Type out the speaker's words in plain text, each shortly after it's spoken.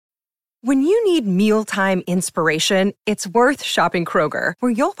When you need mealtime inspiration, it's worth shopping Kroger,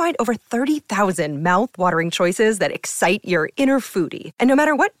 where you'll find over 30,000 mouth-watering choices that excite your inner foodie. And no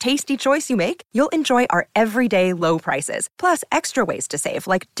matter what tasty choice you make, you'll enjoy our everyday low prices, plus extra ways to save,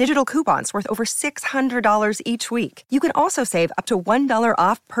 like digital coupons worth over $600 each week. You can also save up to $1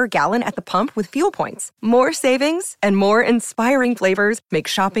 off per gallon at the pump with fuel points. More savings and more inspiring flavors make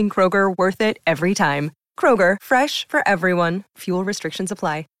shopping Kroger worth it every time. Kroger, fresh for everyone. Fuel restrictions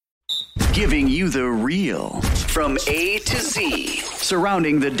apply. Giving you the real from A to Z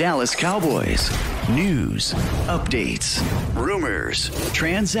surrounding the Dallas Cowboys. News, updates, rumors,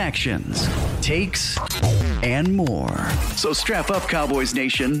 transactions, takes, and more. So strap up, Cowboys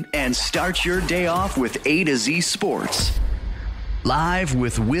Nation, and start your day off with A to Z Sports. Live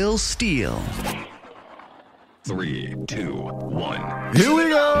with Will Steele. 3, 2, 1. Here we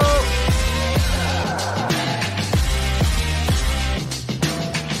go.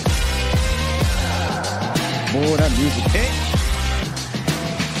 Boy, that music hit.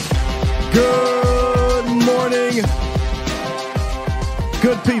 Good morning,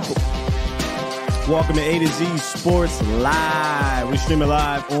 good people. Welcome to A to Z Sports Live. We're streaming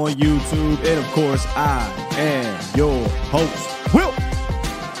live on YouTube. And, of course, I am your host, Will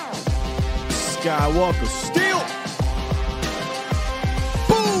Skywalker Steele.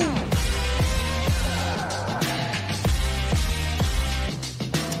 Boom!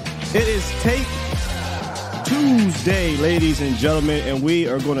 It is Take Tuesday, ladies and gentlemen, and we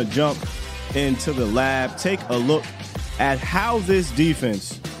are going to jump into the lab, take a look at how this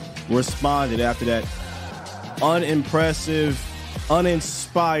defense responded after that unimpressive,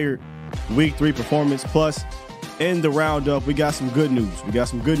 uninspired Week 3 performance. Plus, in the roundup, we got some good news. We got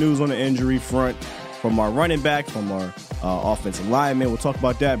some good news on the injury front from our running back, from our offensive lineman. We'll talk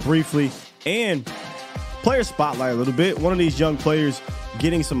about that briefly, and player spotlight a little bit. One of these young players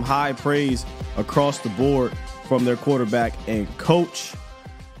getting some high praise across the board from their quarterback and coach.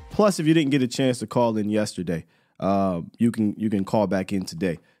 Plus, if you didn't get a chance to call in yesterday, you can call back in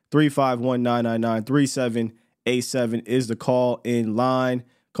today. 351-999-3787 is the call in line.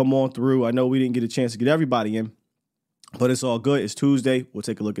 Come on through. I know we didn't get a chance to get everybody in, but it's all good. It's Tuesday. We'll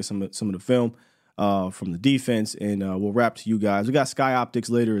take a look at some of the film from the defense, and we'll wrap to you guys. We got Sky Optics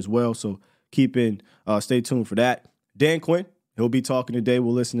later as well, so stay tuned for that. Dan Quinn, he'll be talking today.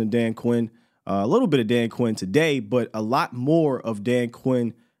 We'll listen to Dan Quinn. A little bit of Dan Quinn today, but a lot more of Dan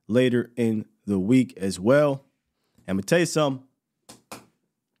Quinn later in the week as well. I'm going to tell you something.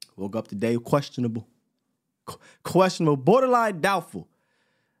 Woke up today questionable, borderline doubtful.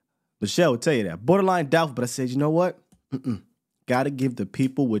 Michelle will tell you that. Borderline doubtful, but I said, you know what? Got to give the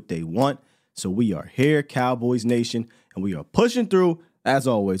people what they want. So we are here, Cowboys Nation, and we are pushing through, as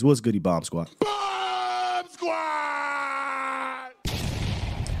always. What's goody, Bomb Squad? Bomb Squad!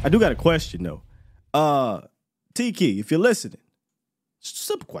 I do got a question, though. T-Key, if you're listening, just a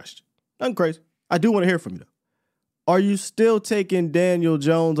simple question. Nothing crazy. I do want to hear from you, though. Are you still taking Daniel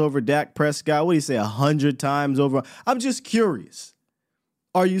Jones over Dak Prescott? What do you say, 100 times over? I'm just curious.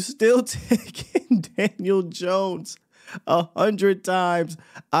 Are you still taking Daniel Jones 100 times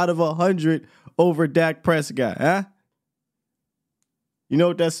out of 100 over Dak Prescott, huh? You know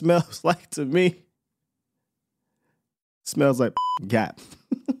what that smells like to me? It smells like gap.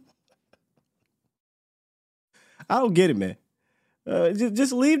 I don't get it, man.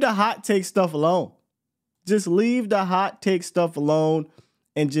 Just leave the hot take stuff alone. Just leave the hot take stuff alone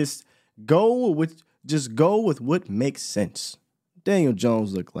and just go with what makes sense. Daniel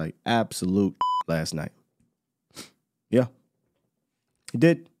Jones looked like absolute last night. Yeah. He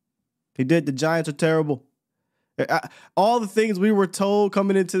did. The Giants are terrible. All the things we were told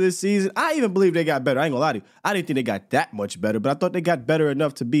coming into this season, I even believe they got better. I ain't gonna lie to you. I didn't think they got that much better, but I thought they got better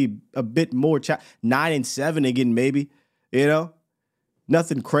enough to be a bit more 9-7 again, maybe. You know?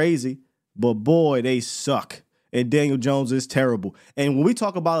 Nothing crazy. But boy, they suck. And Daniel Jones is terrible. And when we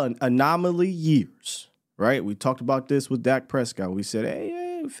talk about anomaly years, right? We talked about this with Dak Prescott. We said,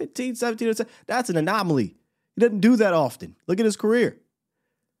 hey, 15, 17, that's an anomaly. He doesn't do that often. Look at his career.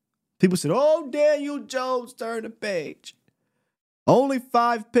 People said, oh, Daniel Jones turned the page. Only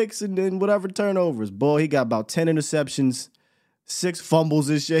 5 picks and then whatever turnovers. Boy, he got about 10 interceptions, 6 fumbles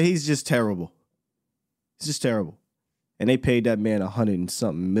this year. He's just terrible. He's just terrible. And they paid that man $100 and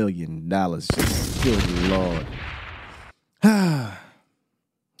something million. Good Lord.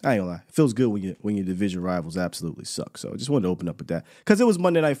 I ain't gonna lie. It feels good when your division rivals absolutely suck. So I just wanted to open up with that. Because it was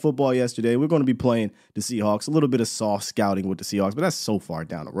Monday Night Football yesterday. We're going to be playing the Seahawks. A little bit of soft scouting with the Seahawks, but that's so far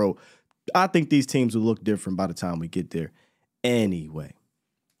down the road. I think these teams will look different by the time we get there anyway.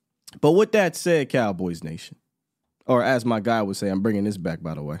 But with that said, Cowboys Nation, or as my guy would say, I'm bringing this back,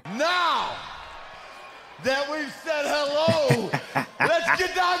 by the way. Now! that we've said hello. Let's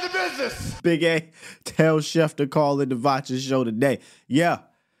get down to business. Big A, tell Chef to call in the Vacha show today. Yeah,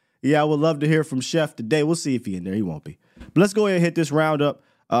 I would love to hear from Chef today. We'll see if he's in there. He won't be. But let's go ahead and hit this roundup.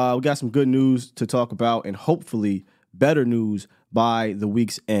 We got some good news to talk about and hopefully better news by the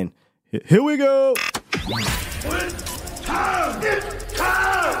week's end. Here we go. It's time. It's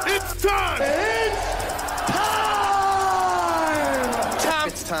time. It's time.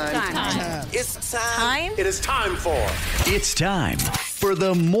 It's time. It's time. It is time for. It's time for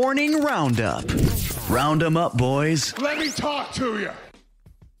the morning roundup. Round 'em up, boys. Let me talk to you.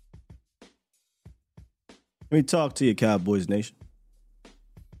 Let me talk to you, Cowboys Nation.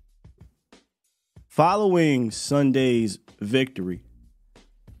 Following Sunday's victory,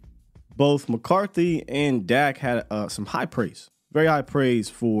 both McCarthy and Dak had some high praise, very high praise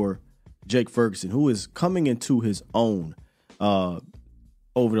for Jake Ferguson, who is coming into his own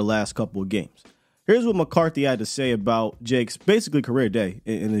over the last couple of games. Here's what McCarthy had to say about Jake's basically career day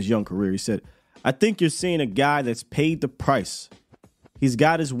in his young career. He said, "I think you're seeing a guy that's paid the price. He's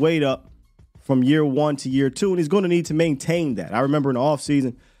got his weight up from year 1 to year 2, and he's going to need to maintain that." I remember in the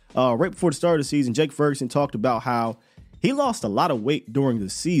offseason, right before the start of the season, Jake Ferguson talked about how he lost a lot of weight during the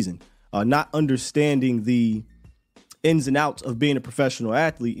season, not understanding the ins and outs of being a professional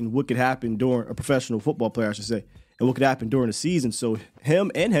athlete and what could happen during a professional football player, I should say, and what could happen during the season. So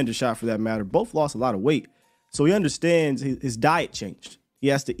him and Hendershot, for that matter, both lost a lot of weight. So he understands his diet changed. He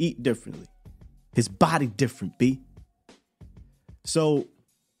has to eat differently. His body different, B. So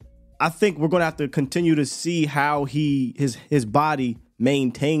I think we're going to have to continue to see how his body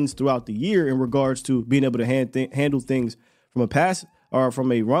maintains throughout the year in regards to being able to handle things from a pass or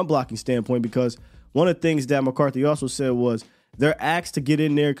from a run blocking standpoint, because one of the things that McCarthy also said was they're asked to get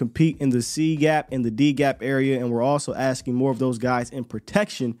in there and compete in the C gap and the D gap area, and we're also asking more of those guys in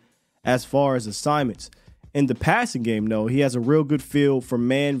protection as far as assignments. In the passing game, though, he has a real good feel for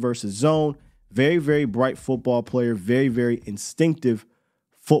man versus zone. Very, very bright football player. Very, very instinctive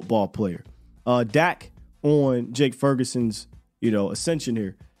football player. Dak on Jake Ferguson's, ascension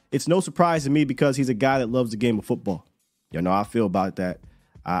here. It's no surprise to me because he's a guy that loves the game of football. You know how I feel about that.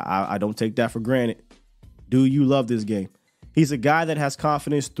 I don't take that for granted. Do you love this game? He's a guy that has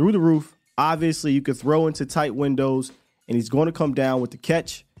confidence through the roof. Obviously, you could throw into tight windows, and he's going to come down with the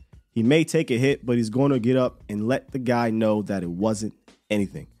catch. He may take a hit, but he's going to get up and let the guy know that it wasn't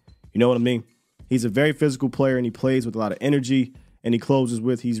anything. You know what I mean? He's a very physical player, and he plays with a lot of energy, and he closes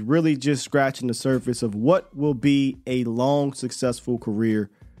with he's really just scratching the surface of what will be a long, successful career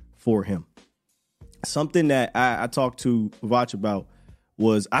for him. Something that I talked to Vach about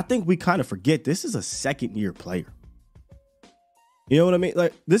was I think we kind of forget this is a second-year player. You know what I mean?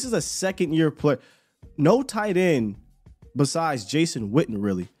 Like, this is a second-year player. No tight end besides Jason Witten,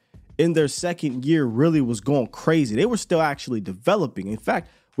 really, in their second year really was going crazy. They were still actually developing. In fact,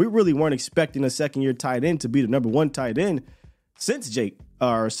 we really weren't expecting a second-year tight end to be the number one tight end since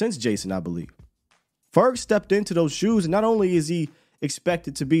Jason, I believe. Ferg stepped into those shoes, and not only is he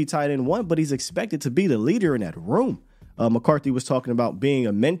expected to be tight end 1, but he's expected to be the leader in that room. McCarthy was talking about being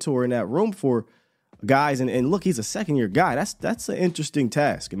a mentor in that room for guys, and look, he's a second-year guy. That's an interesting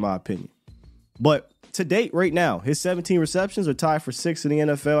task, in my opinion. But to date, right now, his 17 receptions are tied for 6th in the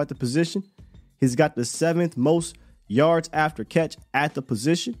NFL at the position. He's got the 7th most yards after catch at the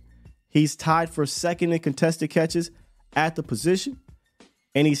position. He's tied for 2nd in contested catches at the position.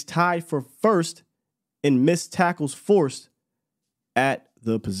 And he's tied for 1st in missed tackles forced at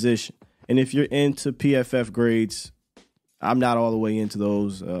the position. And if you're into PFF grades, I'm not all the way into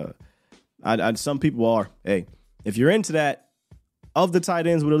those. Some people are. Hey, if you're into that, of the tight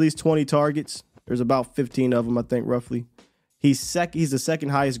ends with at least 20 targets, there's about 15 of them, I think, roughly. He's the second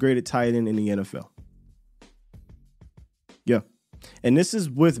highest graded tight end in the NFL. Yeah. And this is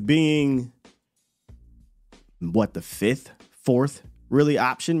with being, the 5th, 4th, really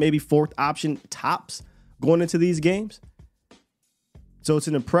option, maybe 4th option tops going into these games. So it's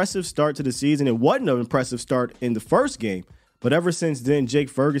an impressive start to the season. It wasn't an impressive start in the first game, but ever since then, Jake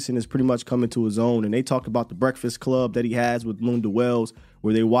Ferguson has pretty much come into his own. And they talked about the Breakfast Club that he has with Lunda Wells,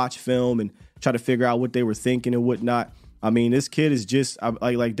 where they watch film and try to figure out what they were thinking and whatnot. I mean, this kid is just,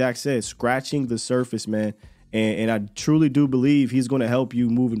 like Dak said, scratching the surface, man. And I truly do believe he's going to help you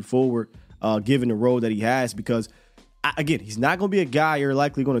moving forward, given the role that he has. Because, again, he's not going to be a guy you're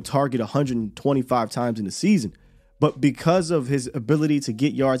likely going to target 125 times in the season. But because of his ability to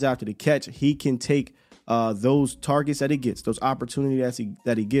get yards after the catch, he can take those targets that he gets, those opportunities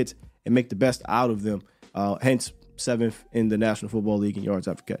that he gets, and make the best out of them. Hence, 7th in the National Football League in yards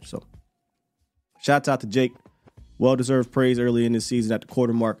after catch. So, shouts out to Jake. Well-deserved praise early in this season at the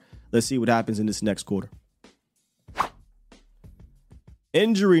quarter mark. Let's see what happens in this next quarter.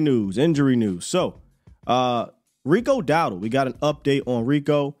 Injury news. So, Rico Dowdle, we got an update on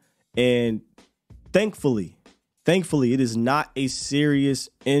Rico, and thankfully, it is not a serious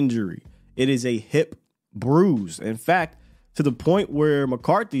injury. It is a hip bruise. In fact, to the point where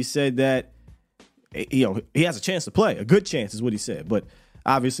McCarthy said that, he has a chance to play. A good chance is what he said. But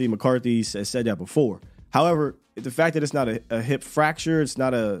obviously, McCarthy has said that before. However, the fact that it's not a hip fracture, it's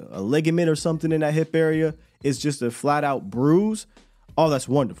not a ligament or something in that hip area, it's just a flat-out bruise. Oh, that's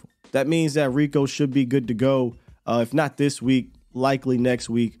wonderful. That means that Rico should be good to go. If not this week, likely next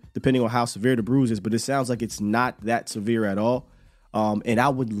week, depending on how severe the bruise is. But it sounds like it's not that severe at all. And I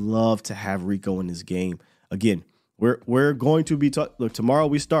would love to have Rico in this game. Again, we're going to be look, tomorrow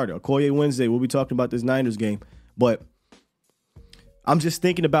we started. Okoye Wednesday, we'll be talking about this Niners game. But I'm just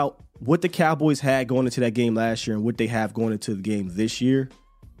thinking about what the Cowboys had going into that game last year and what they have going into the game this year.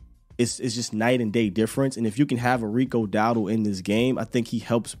 It's just night and day difference. And if you can have a Rico Dowdle in this game, I think he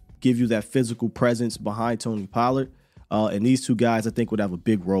helps give you that physical presence behind Tony Pollard. And these two guys, I think, would have a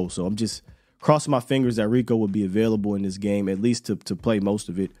big role. So I'm just crossing my fingers that Rico would be available in this game, at least to play most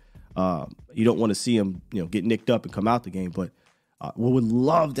of it. You don't want to see him, get nicked up and come out the game, but we would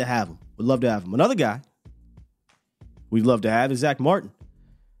love to have him. Another guy we'd love to have is Zach Martin.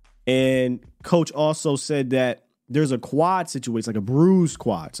 And coach also said that there's a quad situation, like a bruised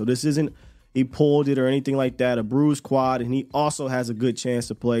quad. So this isn't he pulled it or anything like that, a bruised quad, and he also has a good chance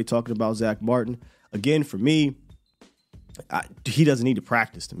to play. Talking about Zach Martin. Again, for me, he doesn't need to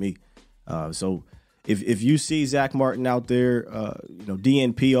practice to me. So if you see Zach Martin out there,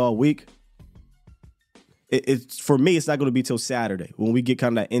 DNP all week, it's for me, it's not going to be till Saturday when we get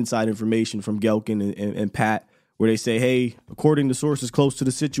kind of that inside information from Gelkin and Pat, where they say, hey, according to sources close to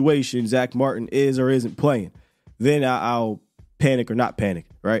the situation, Zach Martin is or isn't playing. Then I'll panic or not panic,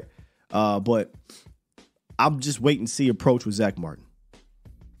 right? But I'm just waiting to see approach with Zach Martin.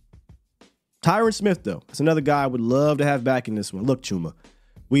 Tyron Smith, though, that's another guy I would love to have back in this one. Look, Chuma,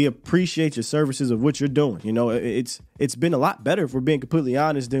 we appreciate your services of what you're doing. It's been a lot better, if we're being completely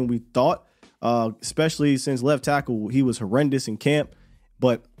honest, than we thought, especially since left tackle. He was horrendous in camp.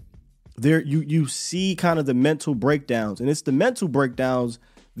 But there you see kind of the mental breakdowns, and it's the mental breakdowns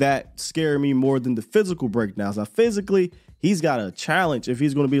that scare me more than the physical breakdowns. Now, physically, he's got a challenge if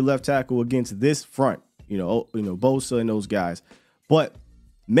he's going to be left tackle against this front, Bosa and those guys. But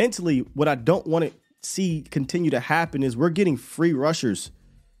mentally, what I don't want to see continue to happen is we're getting free rushers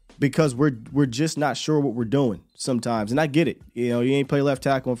because we're just not sure what we're doing sometimes. And I get it. You ain't play left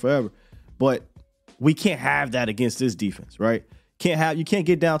tackle in forever. But we can't have that against this defense, right? You can't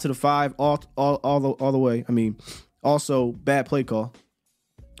get down to the 5 all the way. I mean, also bad play call.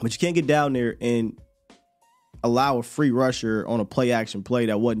 But you can't get down there and allow a free rusher on a play action play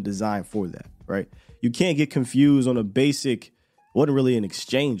that wasn't designed for that, right? You can't get confused on a basic, wasn't really an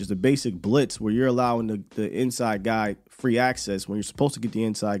exchange, it's a basic blitz where you're allowing the inside guy free access when you're supposed to get the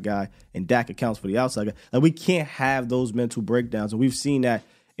inside guy, and Dak accounts for the outside guy. Like, we can't have those mental breakdowns, and we've seen that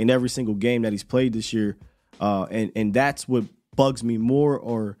in every single game that he's played this year. And that's what bugs me more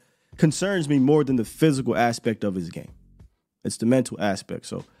or concerns me more than the physical aspect of his game. It's the mental aspect.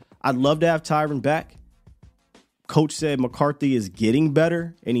 So I'd love to have Tyron back. Coach said McCarthy is getting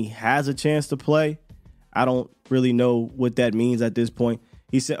better and he has a chance to play. I don't really know what that means at this point.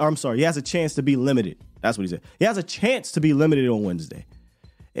 He said, he has a chance to be limited. That's what he said. He has a chance to be limited on Wednesday.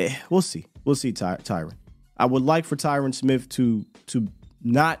 We'll see. We'll see, Tyron. I would like for Tyron Smith to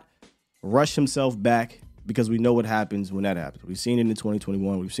not rush himself back, because we know what happens when that happens. We've seen it in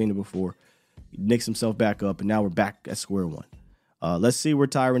 2021. We've seen it before. He nicks himself back up, and now we're back at square one. Let's see where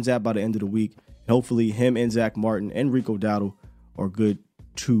Tyron's at by the end of the week. Hopefully him and Zach Martin and Rico Dowdle are good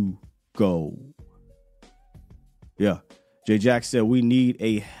to go. Yeah. Jay Jack said we need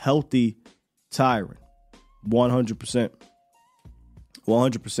a healthy Tyron. 100%.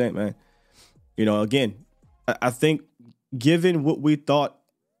 100%, man. Again, I think given what we thought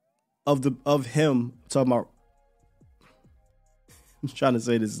of him, talking about, I'm trying to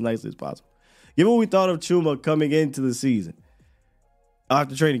say this as nicely as possible. Given what we thought of Chuma coming into the season,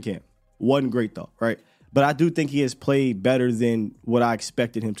 after training camp, wasn't great though, right? But I do think he has played better than what I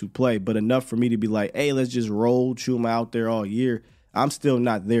expected him to play, but enough for me to be like, hey, let's just roll Chuma out there all year. I'm still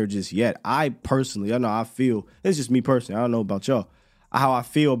not there just yet. I know I feel, it's just me personally, I don't know about y'all, how I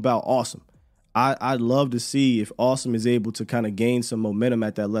feel about Awesome. I'd love to see if Awesome is able to kind of gain some momentum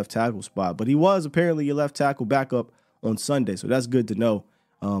at that left tackle spot. But he was apparently your left tackle backup on Sunday, so that's good to know.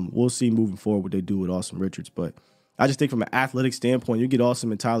 We'll see moving forward what they do with Awesome Richards. But I just think from an athletic standpoint, you get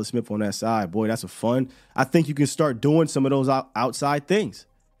Awesome and Tyler Smith on that side. Boy, that's a fun. I think you can start doing some of those outside things.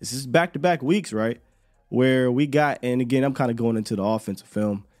 This is back-to-back weeks, right? where we got, and again, I'm kind of going into the offensive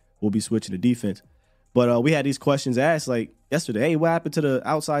film. We'll be switching to defense. But we had these questions asked like yesterday. Hey, what happened to the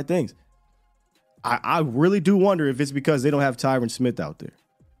outside things? I really do wonder if it's because they don't have Tyron Smith out there.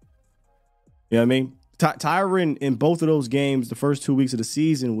 You know what I mean? Tyron in both of those games, the first 2 weeks of the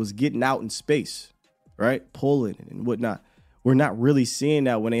season, was getting out in space, right? Pulling and whatnot. We're not really seeing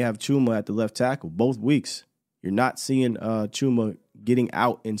that when they have Chuma at the left tackle. Both weeks, you're not seeing Chuma getting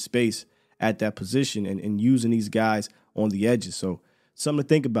out in space at that position and using these guys on the edges. So something to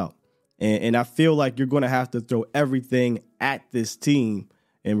think about. And I feel like you're going to have to throw everything at this team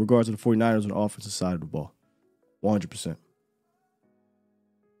in regards to the 49ers on the offensive side of the ball. 100%.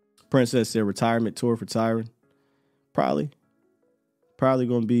 Princess said retirement tour for Tyron. Probably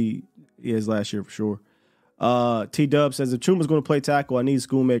going to be his last year for sure. T-Dub says if Chuma's going to play tackle, I need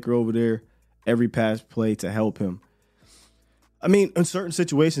Schoonmaker over there every pass play to help him. I mean, in certain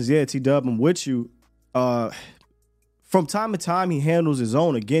situations, yeah, T-Dub, I'm with you. From time to time, he handles his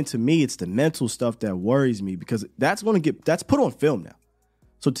own. Again, to me, it's the mental stuff that worries me because that's put on film now.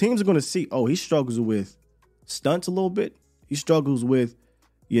 So teams are going to see, he struggles with stunts a little bit. He struggles with,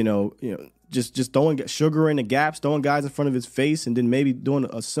 just throwing sugar in the gaps, throwing guys in front of his face, and then maybe doing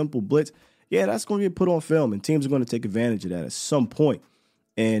a simple blitz. Yeah, that's going to get put on film, and teams are going to take advantage of that at some point.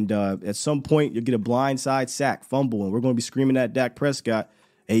 And at some point, you'll get a blindside sack, fumble, and we're going to be screaming at Dak Prescott.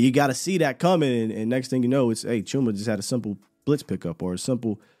 Hey, you got to see that coming, and next thing you know, it's, hey, Chuma just had a simple blitz pickup or a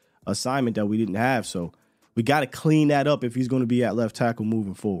simple assignment that we didn't have. So we got to clean that up if he's going to be at left tackle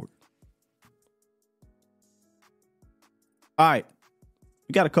moving forward. All right.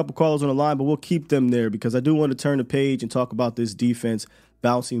 We got a couple callers on the line, but we'll keep them there because I do want to turn the page and talk about this defense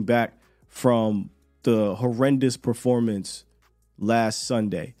bouncing back from the horrendous performance last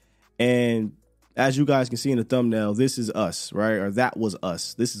Sunday. And as you guys can see in the thumbnail, this is us, right? Or that was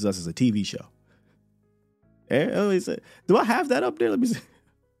us. This is us as a TV show. Do I have that up there? Let me see.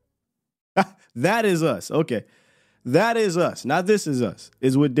 That is us. Okay. That is us. Not this is us,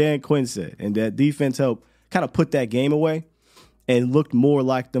 is what Dan Quinn said. And that defense helped kind of put that game away and looked more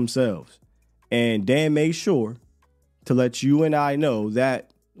like themselves. And Dan made sure to let you and I know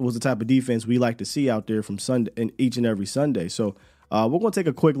that was the type of defense we like to see out there from Sunday and each and every Sunday. So we're going to take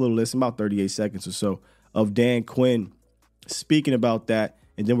a quick little listen, about 38 seconds or so, of Dan Quinn speaking about that.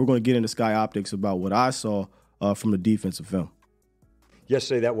 And then we're going to get into Sky Optics about what I saw from the defensive film.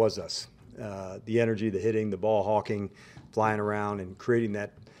 Yesterday, that was us. The energy, the hitting, the ball hawking, flying around and creating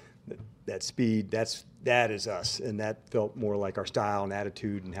that speed, that is us. And that felt more like our style and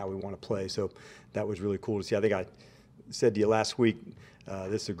attitude and how we want to play. So that was really cool to see. I think I said to you last week,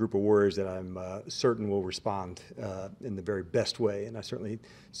 this is a group of warriors that I'm certain will respond in the very best way. And I certainly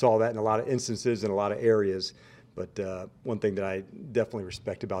saw that in a lot of instances in a lot of areas. But one thing that I definitely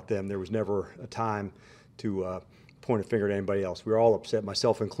respect about them, there was never a time to point a finger at anybody else. We were all upset,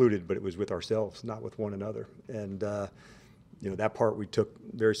 myself included, but it was with ourselves, not with one another. And, that part we took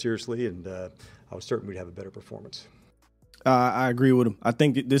very seriously, and I was certain we'd have a better performance. I agree with him. I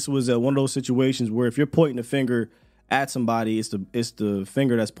think that this was one of those situations where if you're pointing a finger at somebody, it's the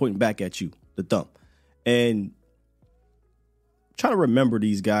finger that's pointing back at you, the thumb. And trying to remember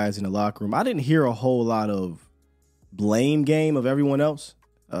these guys in the locker room, I didn't hear a whole lot of blame game of everyone else.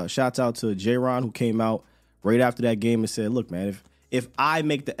 Shouts out to J-Ron, who came out right after that game and said, look, man, if I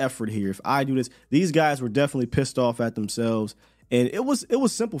make the effort here, if I do this, these guys were definitely pissed off at themselves. And it was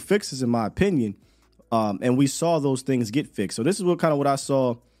simple fixes, in my opinion. And we saw those things get fixed. So this is what I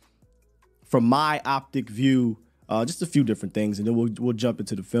saw from my optic view, just a few different things. And then we'll jump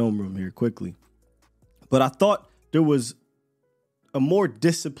into the film room here quickly. But I thought there was a more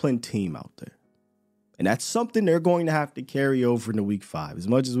disciplined team out there. And that's something they're going to have to carry over into week 5. As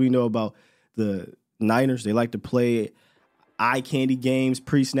much as we know about the Niners, they like to play eye candy games,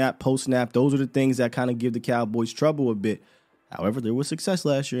 pre-snap, post-snap. Those are the things that kind of give the Cowboys trouble a bit. However, there was success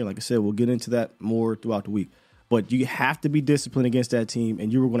last year. Like I said, we'll get into that more throughout the week. But you have to be disciplined against that team,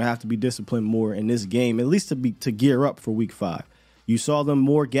 and you were going to have to be disciplined more in this game, at least to gear up for week 5. You saw them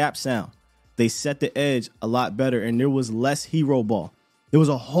more gap sound. They set the edge a lot better, and there was less hero ball. There was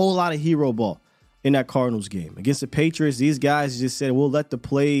a whole lot of hero ball in that Cardinals game. Against the Patriots, these guys just said, we'll let the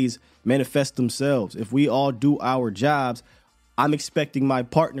plays manifest themselves. If we all do our jobs, I'm expecting my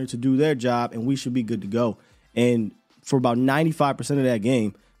partner to do their job, and we should be good to go. And for about 95% of that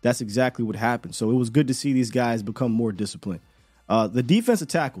game, that's exactly what happened. So it was good to see these guys become more disciplined. The defensive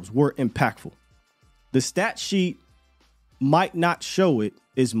tackles were impactful. The stat sheet might not show it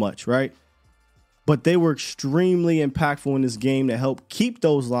as much, right? But they were extremely impactful in this game to help keep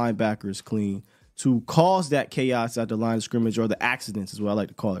those linebackers clean, to cause that chaos at the line of scrimmage, or the accidents is what I like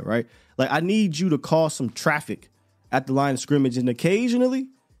to call it, right? Like, I need you to cause some traffic at the line of scrimmage, and occasionally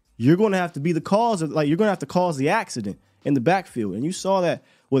you're going to have to be the cause of, like, you're going to have to cause the accident in the backfield. And you saw that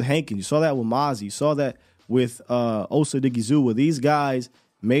with Hankins. You saw that with Mazi. You saw that with Osa Digizua. These guys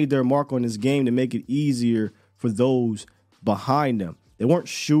made their mark on this game to make it easier for those behind them. They weren't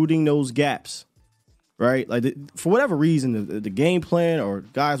shooting those gaps, right? Like, for whatever reason, the game plan or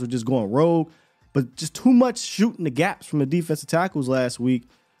guys were just going rogue, but just too much shooting the gaps from the defensive tackles last week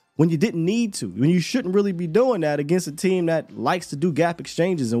when you didn't need to, when you shouldn't really be doing that against a team that likes to do gap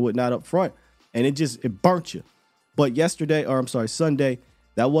exchanges and whatnot up front. And it burnt you. But Sunday,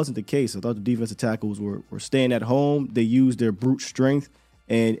 that wasn't the case. I thought the defensive tackles were staying at home. They used their brute strength.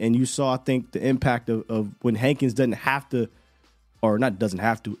 And you saw, I think, the impact of when Hankins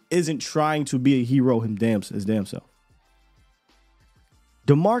isn't trying to be a hero his damn self.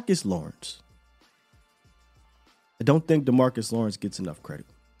 DeMarcus Lawrence. I don't think DeMarcus Lawrence gets enough credit.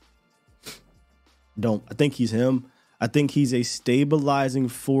 I think he's him. I think he's a stabilizing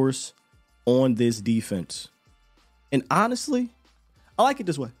force on this defense. And honestly, I like it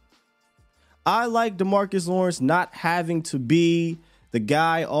this way. I like DeMarcus Lawrence not having to be the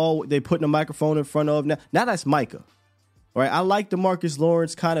guy they putting a microphone in front of. Now that's Micah. All right, I like DeMarcus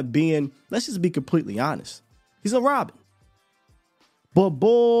Lawrence kind of being, let's just be completely honest, he's a Robin. But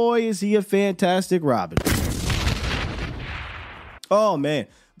boy, is he a fantastic Robin. Oh, man.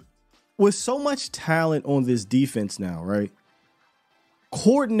 With so much talent on this defense now, right?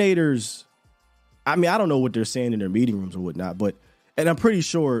 Coordinators, I mean, I don't know what they're saying in their meeting rooms or whatnot, and I'm pretty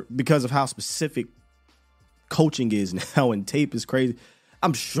sure because of how specific coaching is now and tape is crazy,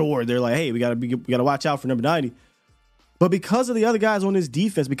 I'm sure they're like, hey, we gotta watch out for number 90. But because of the other guys on this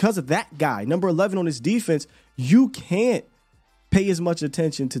defense, because of that guy, number 11 on this defense, you can't pay as much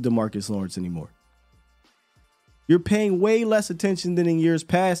attention to DeMarcus Lawrence anymore. You're paying way less attention than in years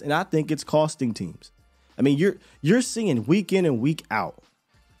past, and I think it's costing teams. I mean, you're seeing week in and week out,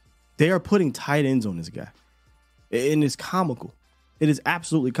 they are putting tight ends on this guy. And it's comical. It is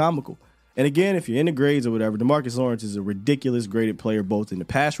absolutely comical. And again, if you're in the grades or whatever, DeMarcus Lawrence is a ridiculous graded player, both in the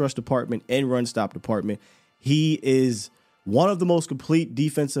pass rush department and run stop department. He is one of the most complete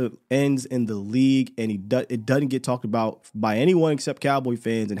defensive ends in the league, and it doesn't get talked about by anyone except Cowboy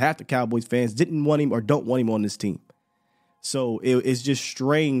fans, and half the Cowboys fans didn't want him or don't want him on this team. So it's just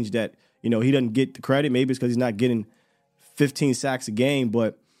strange that, he doesn't get the credit. Maybe it's because he's not getting 15 sacks a game.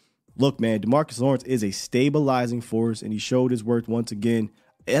 But look, man, DeMarcus Lawrence is a stabilizing force, and he showed his worth once again.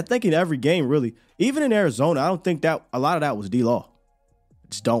 I think in every game, really. Even in Arizona, I don't think that a lot of that was D-Law.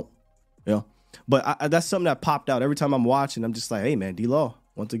 Just don't, But that's something that popped out every time I'm watching. I'm just like, hey, man, D-Law,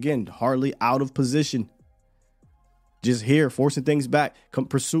 once again, hardly out of position. Just here, forcing things back,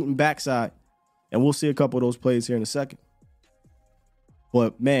 pursuing backside. And we'll see a couple of those plays here in a second.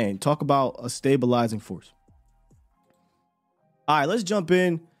 But, man, talk about a stabilizing force. All right, let's jump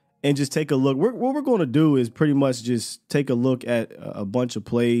in and just take a look. What we're going to do is pretty much just take a look at a bunch of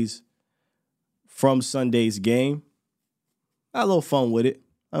plays from Sunday's game. Had a little fun with it.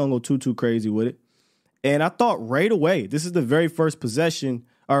 I don't go too crazy with it. And I thought right away, this is the very first possession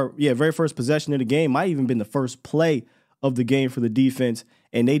of the game. Might even been the first play of the game for the defense.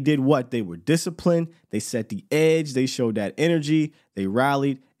 And they did what? They were disciplined. They set the edge. They showed that energy. They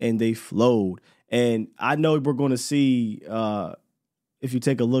rallied and they flowed. And I know we're going to see, if you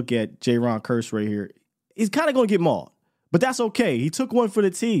take a look at Jaron Kearse right here, he's kind of going to get mauled. But that's okay. He took one for the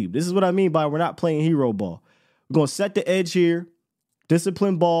team. This is what I mean by we're not playing hero ball. We're going to set the edge here.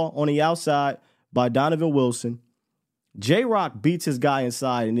 Disciplined ball on the outside by Donovan Wilson. J-Rock beats his guy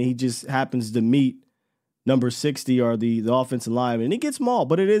inside, and then he just happens to meet number 60 or the offensive lineman, and he gets mauled.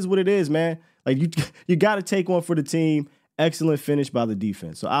 But it is what it is, man. Like you got to take one for the team. Excellent finish by the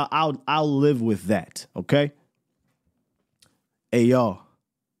defense. So I'll live with that. Okay. Hey y'all,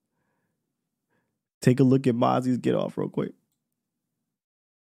 take a look at Mozzie's get off real quick.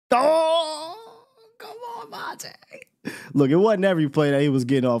 Oh, come on, Mozzie. Look, it wasn't every play that he was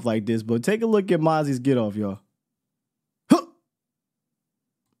getting off like this, but take a look at Mozzie's get off, y'all. Huh.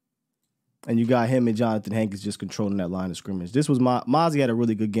 And you got him and Jonathan Hankins just controlling that line of scrimmage. This was Mozzie had a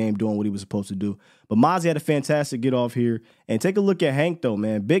really good game doing what he was supposed to do. But Mozzie had a fantastic get off here. And take a look at Hank, though,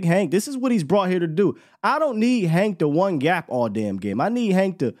 man. Big Hank, this is what he's brought here to do. I don't need Hank to one gap all damn game. I need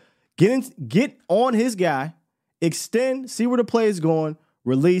Hank to get on his guy, extend, see where the play is going,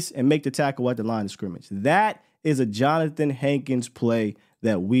 release, and make the tackle at the line of scrimmage. That is a Jonathan Hankins play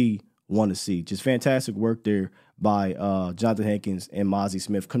that we want to see. Just fantastic work there by Jonathan Hankins and Mazi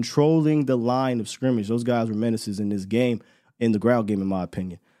Smith, controlling the line of scrimmage. Those guys were menaces in this game, in the ground game, in my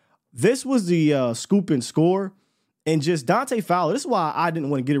opinion. this was the scoop and score. And just Dante Fowler, this is why I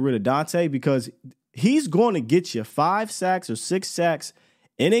didn't want to get rid of Dante, because he's going to get you 5 sacks or 6 sacks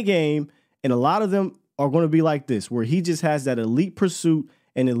in a game, and a lot of them are going to be like this, where he just has that elite pursuit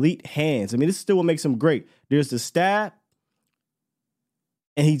and elite hands. I mean, this is still what makes him great. There's the stab,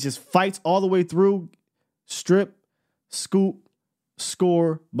 and he just fights all the way through, strip, scoop,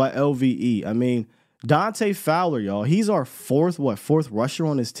 score by LVE. I mean, Dante Fowler, y'all, he's our fourth rusher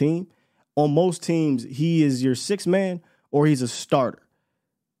on his team. On most teams, he is your 6th man or he's a starter.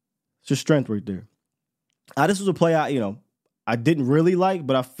 It's your strength right there. This was a play I didn't really like,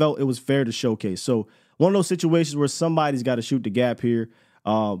 but I felt it was fair to showcase. So one of those situations where somebody's got to shoot the gap here.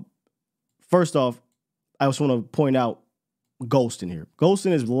 First off, I just want to point out Golston here.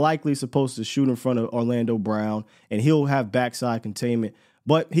 Golston is likely supposed to shoot in front of Orlando Brown, and he'll have backside containment,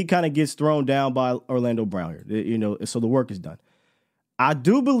 but he kind of gets thrown down by Orlando Brown here, so the work is done. I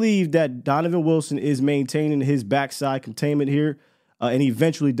do believe that Donovan Wilson is maintaining his backside containment here, and he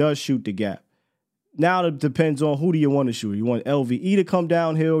eventually does shoot the gap. Now it depends on who do you want to shoot. You want LVE to come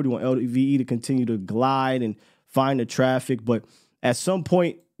downhill, or do you want LVE to continue to glide and find the traffic? But at some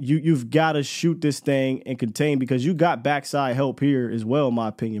point, you've got to shoot this thing and contain, because you got backside help here as well, in my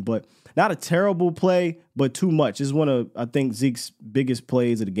opinion. But not a terrible play, but too much. This is one of, I think, Zeke's biggest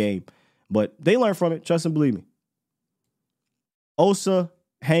plays of the game. But they learn from it. Trust and believe me. Osa,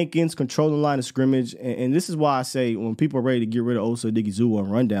 Hankins controlling the line of scrimmage. And this is why I say when people are ready to get rid of Osa Odighizuwa on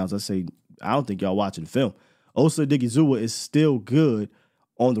rundowns, I say, I don't think y'all watching the film. Osa Odighizuwa is still good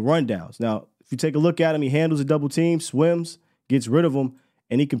on the rundowns. Now, if you take a look at him, he handles a double team, swims, gets rid of him,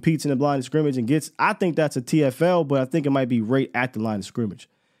 and he competes in the line of scrimmage and gets, I think that's a TFL, but I think it might be right at the line of scrimmage.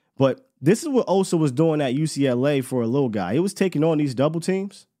 But this is what Osa was doing at UCLA for a little guy. He was taking on these double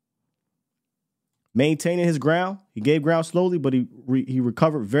teams, maintaining his ground. He gave ground slowly, but he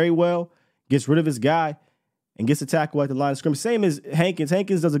recovered very well, gets rid of his guy, and gets a tackle at the line of scrimmage. Same as Hankins.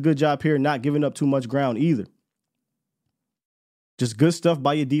 Hankins does a good job here, not giving up too much ground either. Just good stuff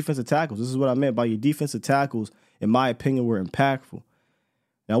by your defensive tackles. This is what I meant by your defensive tackles, in my opinion, were impactful.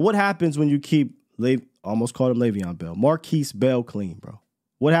 Now, what happens when you keep, almost called him Le'Veon Bell, Marquise Bell clean, bro?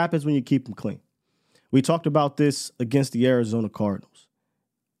 What happens when you keep him clean? We talked about this against the Arizona Cardinals.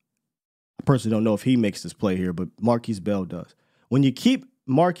 I personally don't know if he makes this play here, but Marquise Bell does. When you keep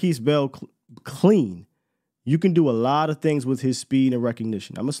Marquise Bell clean, you can do a lot of things with his speed and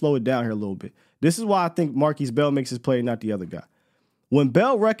recognition. I'm going to slow it down here a little bit. This is why I think Marquise Bell makes his play, not the other guy. When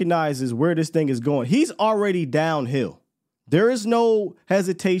Bell recognizes where this thing is going, he's already downhill. There is no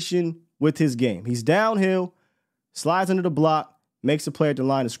hesitation with his game. He's downhill, slides under the block, makes a play at the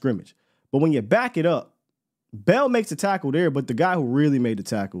line of scrimmage. But when you back it up, Bell makes the tackle there, but the guy who really made the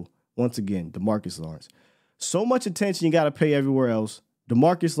tackle, once again, DeMarcus Lawrence. So much attention you got to pay everywhere else.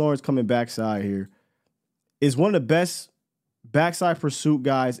 DeMarcus Lawrence coming backside here is one of the best backside pursuit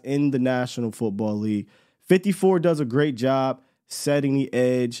guys in the National Football League. 54 does a great job setting the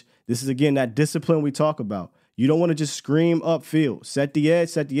edge. This is, again, that discipline we talk about. You don't want to just scream upfield. Set the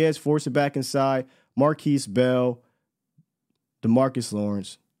edge, force it back inside. Marquise Bell, DeMarcus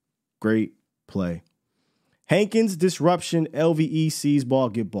Lawrence, great play. Hankins, disruption, LVE, seize ball,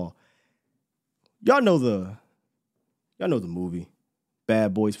 get ball. Y'all know the movie,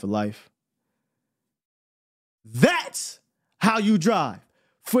 Bad Boys for Life. That's how you drive.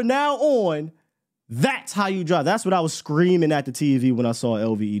 From now on, that's how you drive. That's what I was screaming at the TV when I saw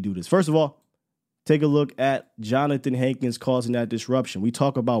LVE do this. First of all, take a look at Jonathan Hankins causing that disruption. We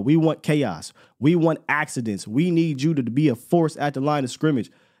talk about we want chaos. We want accidents. We need you to be a force at the line of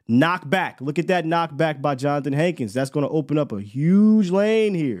scrimmage. Knock back. Look at that knock back by Jonathan Hankins. That's going to open up a huge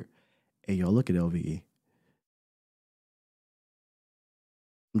lane here. Hey, y'all, look at LVE.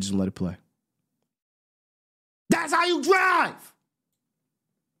 I'm just going to let it play. That's how you drive.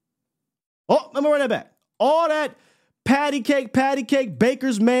 Oh, let me run that back. All that patty cake,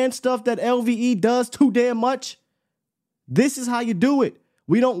 baker's man stuff that LVE does too damn much. This is how you do it.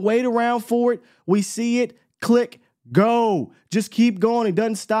 We don't wait around for it. We see it, click, go. Just keep going. He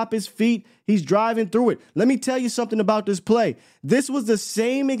doesn't stop his feet. He's driving through it. Let me tell you something about this play. This was the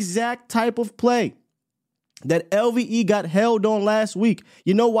same exact type of play that LVE got held on last week.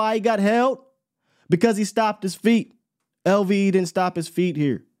 You know why he got held? Because he stopped his feet. LVE didn't stop his feet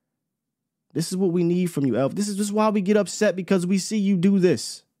here. This is what we need from you, LVE. This is just why we get upset, because we see you do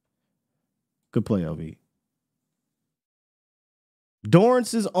this. Good play, LVE.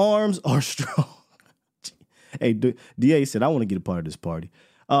 Dorrance's arms are strong. Hey, DA said, I want to get a part of this party.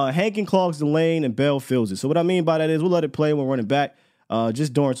 Hankins clogs the lane and Bell fills it. So what I mean by that is we'll let it play when we're running back.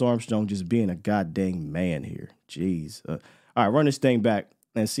 Just Dorrance Armstrong just being a goddamn man here. Jeez. All right, run this thing back.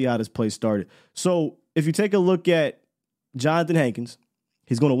 and see how this play started. So if you take a look at Jonathan Hankins,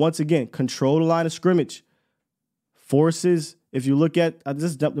 he's going to once again control the line of scrimmage. Forces, if you look at, this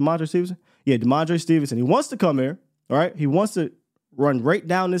is DeMondre Stevenson? Yeah, DeMondre Stevenson. He wants to come here, all right? He wants to run right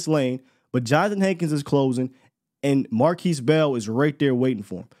down this lane, but Jonathan Hankins is closing, and Marquise Bell is right there waiting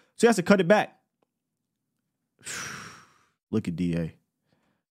for him. So he has to cut it back. Look at D.A.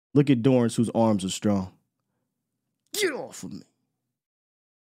 Look at Dorrance, whose arms are strong. Get off of me.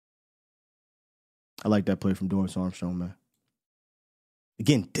 I like that play from Dorrance Armstrong, man.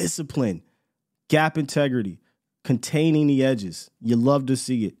 Again, discipline, gap integrity, containing the edges. You love to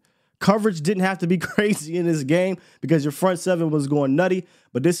see it. Coverage didn't have to be crazy in this game because your front seven was going nutty,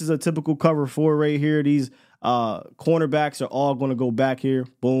 but this is a typical cover four right here. These cornerbacks are all going to go back here.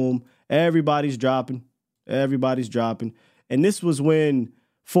 Boom. Everybody's dropping. Everybody's dropping. And this was when,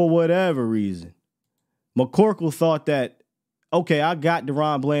 for whatever reason, McCorkle thought that, okay, I got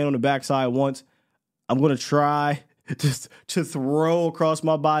Deron Bland on the backside once. I'm going to try just to throw across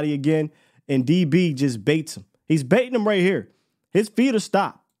my body again. And DB just baits him. He's baiting him right here. His feet are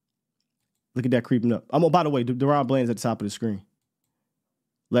stopped. Look at that creeping up. By the way, Deron Bland's at the top of the screen.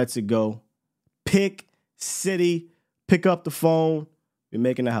 Lets it go. Pick City. Pick up the phone. You're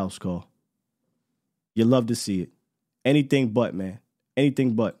making a house call. You love to see it. Anything but, man.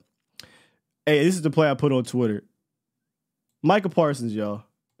 Anything but. Hey, this is the play I put on Twitter. Micah Parsons, y'all.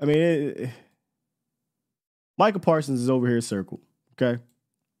 I mean, Micah Parsons is over here circled, okay?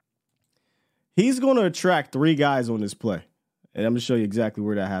 He's going to attract three guys on this play. And I'm going to show you exactly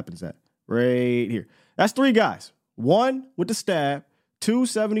where that happens at. Right here. That's three guys. One with the stab,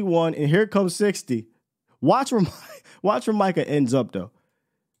 271, and here comes 60. Watch where Micah ends up, though.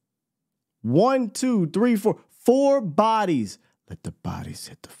 1, 2, 3, 4. 4 bodies. Let the bodies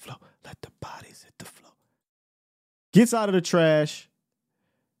hit the floor. Let the bodies hit the floor. Gets out of the trash.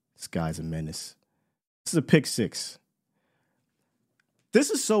 This guy's a menace. This is a pick 6. This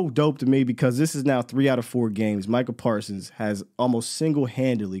is so dope to me because this is now 3 out of 4 games. Micah Parsons has almost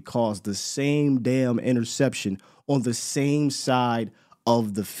single-handedly caused the same damn interception on the same side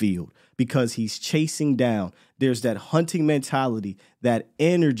of the field because he's chasing down. There's that hunting mentality, that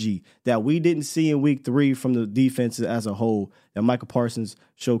energy that we didn't see in week 3 from the defense as a whole that Micah Parsons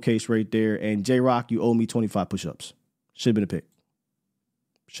showcased right there. And J-Rock, you owe me 25 push-ups. Should have been a pick.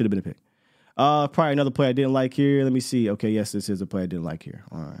 Should have been a pick. Probably another play I didn't like here. Let me see. Okay, yes, this is a play I didn't like here.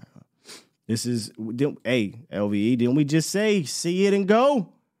 All right. This is, hey, LVE, didn't we just say see it and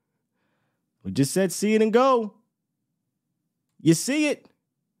go? We just said see it and go. You see it.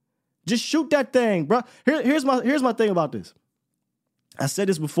 Just shoot that thing, bro. Here's my thing about this. I said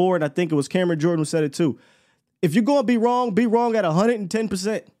this before, and I think it was Cameron Jordan who said it too. If you're going to be wrong at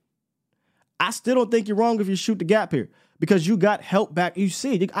 110%. I still don't think you're wrong if you shoot the gap here. Because you got help back. You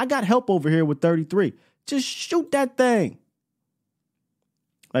see, I got help over here with 33. Just shoot that thing.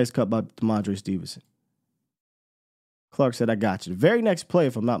 Nice cut by DeMondre Stevenson. Clark said, I got you. The very next play,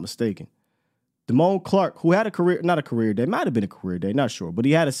 if I'm not mistaken, Damone Clark, who had not a career day, might have been a career day, not sure, but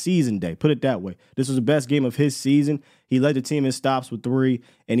he had a season day, put it that way. This was the best game of his season. He led the team in stops with 3,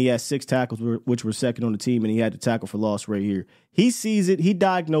 and he had 6 tackles, which were second on the team, and he had the tackle for loss right here. He sees it, he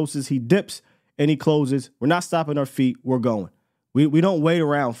diagnoses, he dips, and he closes. We're not stopping our feet. We're going. We don't wait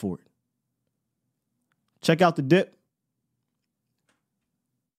around for it. Check out the dip.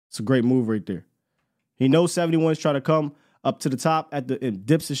 It's a great move right there. He knows 71's trying to come up to the top and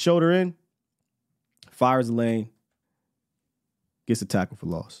dips his shoulder in, fires the lane, gets a tackle for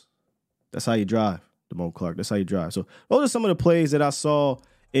loss. That's how you drive, Damone Clark. That's how you drive. So those are some of the plays that I saw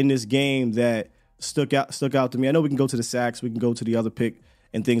in this game that stuck out to me. I know we can go to the sacks, we can go to the other pick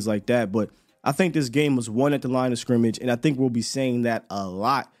and things like that, but I think this game was won at the line of scrimmage, and I think we'll be saying that a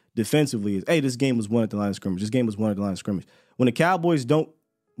lot defensively is, hey, this game was won at the line of scrimmage. This game was won at the line of scrimmage. When the Cowboys don't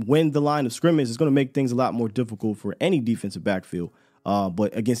win the line of scrimmage, it's going to make things a lot more difficult for any defensive backfield,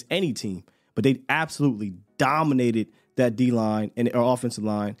 but against any team. But they absolutely dominated that D-line and our offensive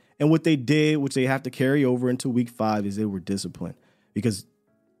line. And what they did, which they have to carry over into week 5, is they were disciplined because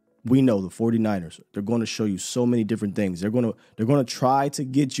we know the 49ers, they're going to show you so many different things. They're going to try to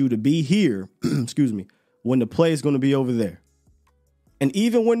get you to be here, excuse me, when the play is going to be over there. And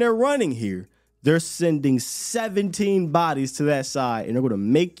even when they're running here, they're sending 17 bodies to that side, and they're going to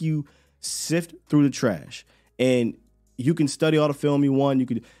make you sift through the trash. And you can study all the film you want.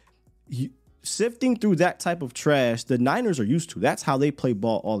 Sifting through that type of trash, the Niners are used to. That's how they play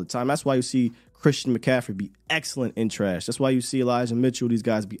ball all the time. That's why you see Christian McCaffrey be excellent in trash. That's why you see Elijah Mitchell, these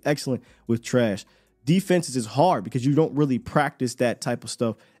guys be excellent with trash. Defenses is hard because you don't really practice that type of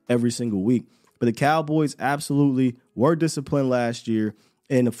stuff every single week. But the Cowboys absolutely were disciplined last year,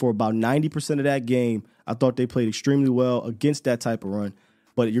 And for about 90% of that game, I thought they played extremely well against that type of run.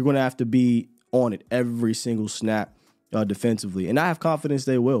 But you're going to have to be on it every single snap defensively. And I have confidence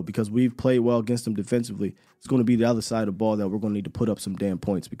they will because we've played well against them defensively. It's going to be the other side of the ball that we're going to need to put up some damn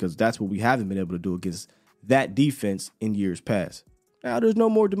points because that's what we haven't been able to do against that defense in years past. Now, there's no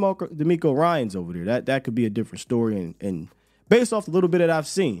more DeMeco Ryans over there. That could be a different story. And based off the little bit that I've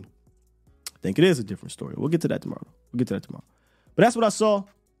seen, I think it is a different story. We'll get to that tomorrow. But that's what I saw.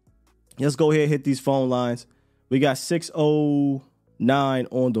 Let's go ahead and hit these phone lines. We got 609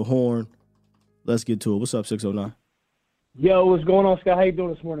 on the horn. Let's get to it. What's up, 609? Yo, what's going on, Scott? How you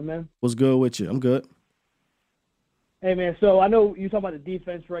doing this morning, man? What's good with you? I'm good. Hey, man, so I know you're talking about the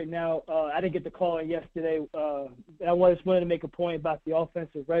defense right now. I didn't get the call in yesterday. I just wanted to make a point about the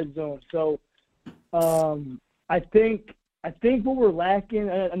offensive red zone. So I think what we're lacking,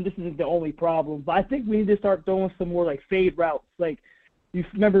 and this isn't the only problem, but I think we need to start throwing some more, like, fade routes. Like, you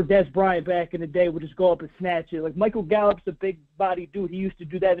remember Des Bryant back in the day would just go up and snatch it. Like, Michael Gallup's a big body dude. He used to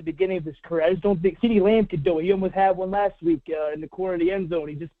do that at the beginning of his career. I just don't think CeeDee Lamb could do it. He almost had one last week in the corner of the end zone.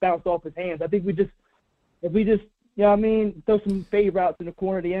 He just bounced off his hands. I think if we just, you know what I mean, throw some fade routes in the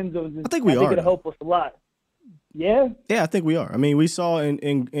corner of the end zone. I think it'll help us a lot. Yeah? Yeah, I think we are. I mean, we saw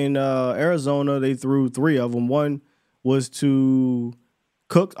in Arizona, they threw 3 of them. One was to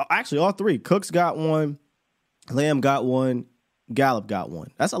Cook. Actually, all 3. Cooks got one. Lamb got one. Gallup got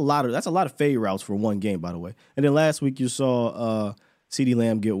one. That's a lot of fade routes for one game, by the way. And then last week you saw CeeDee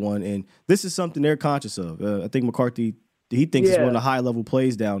Lamb get one, and this is something they're conscious of. I think McCarthy, he thinks it's one of the high-level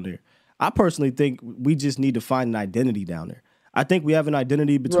plays down there. I personally think we just need to find an identity down there. I think we have an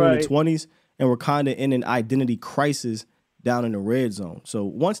identity between the 20s, and we're kind of in an identity crisis down in the red zone. So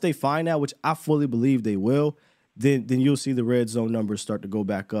once they find that, which I fully believe they will, then you'll see the red zone numbers start to go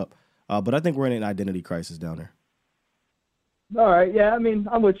back up. But I think we're in an identity crisis down there. All right, yeah, I mean,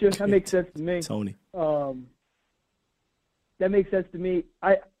 I'm with you. That makes sense to me. Tony. That makes sense to me.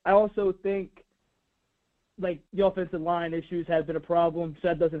 I also think, like, the offensive line issues have been a problem, so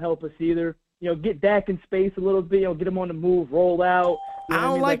that doesn't help us either. You know, get Dak in space a little bit, get him on the move, roll out. I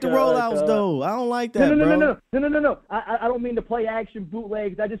don't like the rollouts, though. I don't like that, No. I don't mean the play action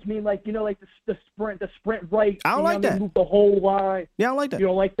bootlegs. I just mean, like, like the sprint right. I don't like that. Move the whole line. Yeah, I don't like that. You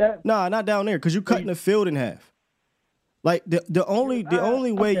don't like that? Nah, not down there, because you're cutting the field in half. Like the only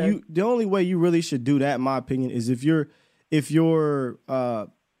way you really should do that, in my opinion, is if you're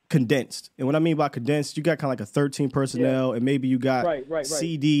condensed. And what I mean by condensed, you got kind of like a 13 personnel, and maybe you got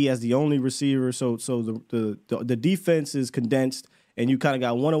CD as the only receiver. So the defense is condensed, and you kind of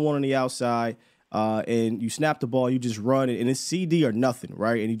got 1-on-1 on the outside, and you snap the ball, you just run it, and it's CD or nothing,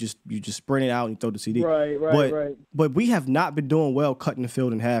 right? And you just sprint it out and you throw the CD. Right. But we have not been doing well cutting the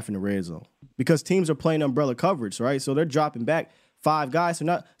field in half in the red zone because teams are playing umbrella coverage, right? So they're dropping back 5 guys, so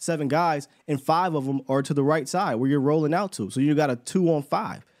not 7 guys, and 5 of them are to the right side where you're rolling out to. So you got a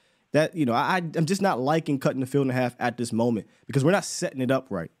 2-on-5. That, I'm just not liking cutting the field in half at this moment because we're not setting it up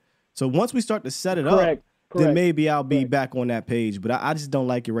right. So once we start to set it up, then maybe I'll be back on that page. But I just don't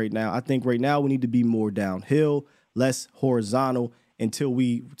like it right now. I think right now we need to be more downhill, less horizontal until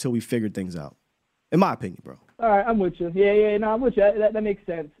we figure things out. In my opinion, bro. All right, I'm with you. Yeah, no, I'm with you. That makes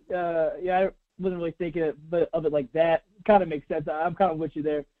sense. I wasn't really thinking of it like that. Kind of makes sense. I'm kind of with you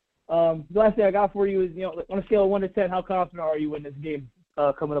there. The last thing I got for you is, on a scale of 1 to 10, how confident are you in this game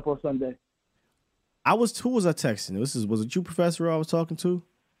coming up on Sunday? Who was I texting? Was it you, Professor, I was talking to?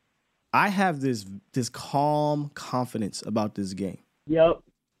 I have this calm confidence about this game. Yep.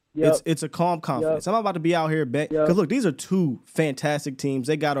 It's a calm confidence. I'm about to be out here because look, these are 2 fantastic teams.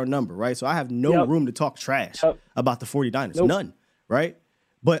 They got our number, right? So I have no room to talk trash about the 49ers. Nope. None, right?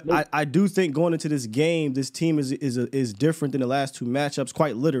 But I do think going into this game, this team is different than the last 2 matchups,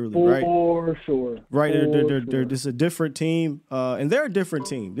 quite literally, right? For sure. Right, they're just a different team, and they're a different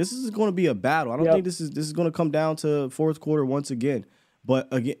team. This is going to be a battle. I don't think this is going to come down to fourth quarter once again.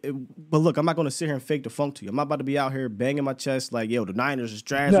 But look, I'm not going to sit here and fake the funk to you. I'm not about to be out here banging my chest like, yo, the Niners is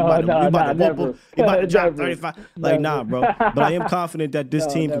trash. We about to drop 35. Nah, bro. But I am confident that this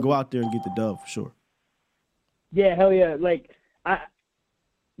team can go out there and get the dub for sure. Yeah, hell yeah. Like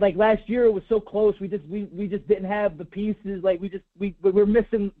last year, it was so close. We just didn't have the pieces. Like we're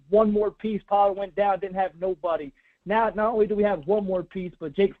missing one more piece. Pollard went down, didn't have nobody. Now, not only do we have one more piece,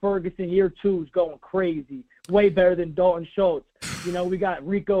 but Jake Ferguson, year 2, is going crazy. Way better than Dalton Schultz. We got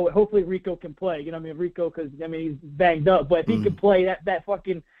Rico. Hopefully Rico can play. Rico, because, he's banged up. But if he can play,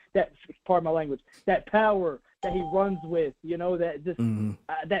 pardon my language, that power that he runs with, that just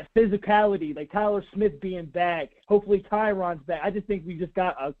that physicality, like Tyler Smith being back. Hopefully Tyron's back. I just think we just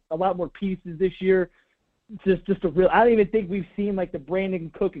got a lot more pieces this year. just a real. I don't even think we've seen like the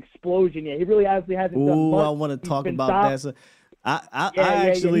Brandon Cook explosion yet. He really honestly hasn't done much. I want to talk about solid. that. So I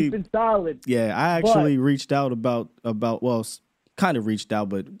actually, he's been solid. Yeah, I actually reached out about kind of reached out,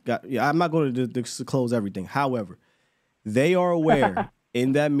 but I'm not going to disclose everything. However, they are aware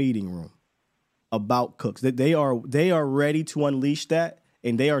in that meeting room about Cooks. They are ready to unleash that,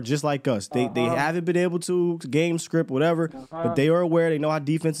 and they are just like us. They haven't been able to game script, whatever, but they are aware. They know how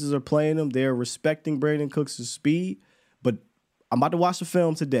defenses are playing them. They're respecting Brandon Cooks' speed. But I'm about to watch the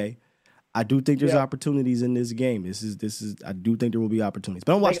film today. I do think there's opportunities in this game. This is. I do think there will be opportunities.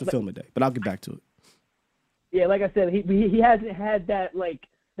 But I'll watch the film today. But I'll get back to it. Yeah, like I said, he hasn't had that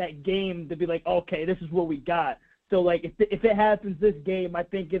that game to be like, okay, this is what we got. So, like, if it happens this game, I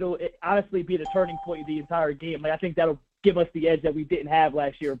think it'll honestly be the turning point of the entire game. Like, I think that'll give us the edge that we didn't have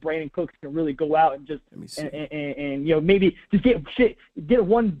last year. Brandon Cooks can really go out and just and you know, maybe just get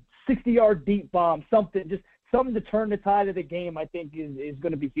one 60-yard deep bomb, something to turn the tide of the game. I think is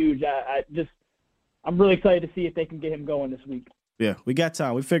going to be huge. I'm really excited to see if they can get him going this week. Yeah, we got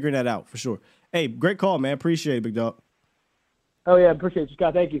time. We're figuring that out for sure. Hey, great call, man. Appreciate it, big dog. Oh yeah, appreciate you,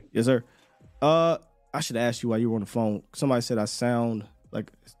 Scott. Thank you. Yes, sir. I should ask you while you were on the phone. Somebody said do I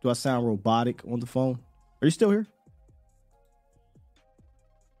sound robotic on the phone? Are you still here?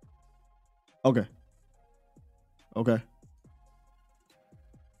 Okay.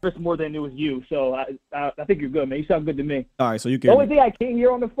 Chris more than it was you, so I think you're good, man. You sound good to me. All right, so you can. The only thing I can't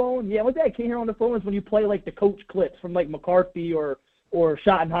hear on the phone, is when you play like the coach clips from like McCarthy or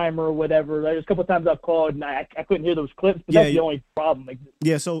Schottenheimer or whatever. There's a couple of times I've called and I couldn't hear those clips, but that's the only problem.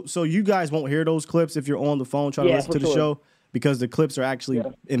 Yeah, so you guys won't hear those clips if you're on the phone trying to listen to the show, because the clips are actually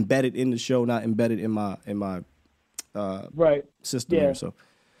embedded in the show, not embedded in my system here. So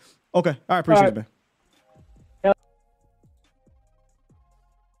okay, all right, appreciate it, man.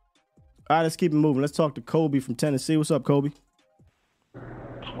 All right, let's keep it moving. Let's talk to Kobe from Tennessee. What's up, Kobe?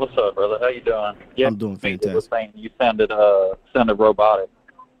 What's up, brother? How you doing? Yeah, I'm doing fantastic. You sounded robotic.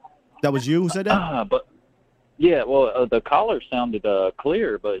 That was you who said that? But yeah, well, the caller sounded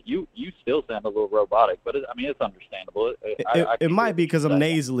clear, but you still sound a little robotic. But it's understandable. It might be because I'm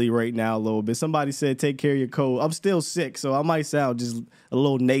nasally right now a little bit. Somebody said take care of your cold. I'm still sick, so I might sound just a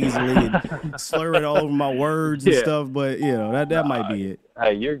little nasally and slurring all over my words and stuff. But that might be it.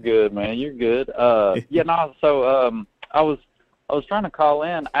 Hey, you're good, man. You're good. So I was trying to call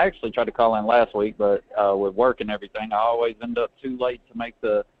in. I actually tried to call in last week, but with work and everything, I always end up too late to make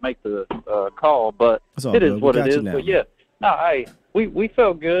the call. But it is what it is. But yeah, we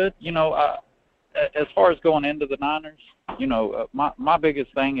felt good. As far as going into the Niners, my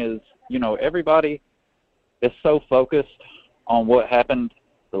biggest thing is, everybody is so focused on what happened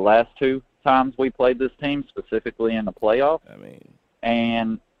the last two times we played this team, specifically in the playoffs.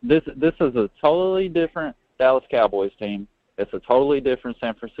 And this is a totally different Dallas Cowboys team. It's a totally different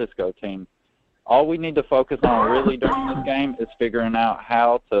San Francisco team. All we need to focus on really during this game is figuring out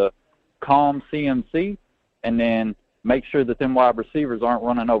how to calm CMC and then make sure that them wide receivers aren't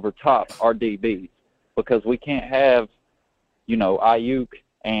running over top our DBs, because we can't have, Ayuk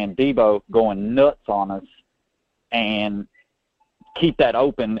and Debo going nuts on us and keep that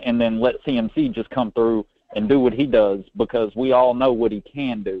open and then let CMC just come through and do what he does, because we all know what he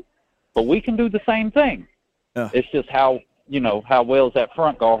can do. But we can do the same thing. It's just how well is that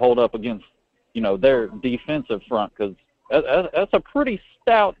front going to hold up against, their defensive front, because that's a pretty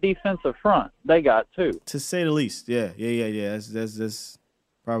stout defensive front they got too. To say the least, yeah. That's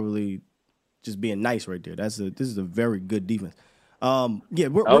probably just being nice right there. This is a very good defense.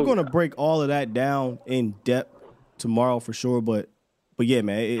 We're going to break all of that down in depth tomorrow for sure, but yeah,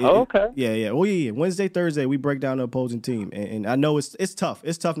 man. Okay. Wednesday, Thursday, we break down the opposing team, and I know it's tough.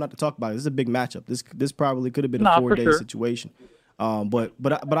 It's tough not to talk about it. This is a big matchup. This probably could have been a 4-day situation. But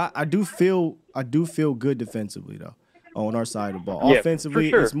I do feel good defensively though on our side of the ball. Offensively,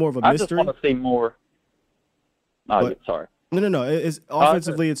 it's more of a mystery. I just want to see more. Sorry. No. It's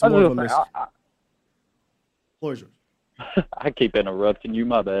offensively, it's more of a mystery. Floor is yours. I keep interrupting you.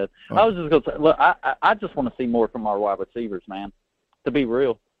 My bad. I was just going to say, look, I just want to see more from our wide receivers, man. To be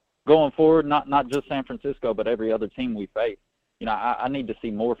real, going forward, not just San Francisco, but every other team we face. I need to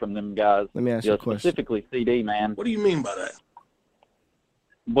see more from them guys. Let me ask you a question. Specifically CD, man. What do you mean by that?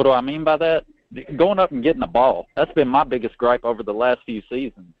 What do I mean by that? Going up and getting the ball. That's been my biggest gripe over the last few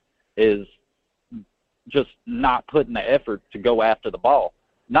seasons, is just not putting the effort to go after the ball.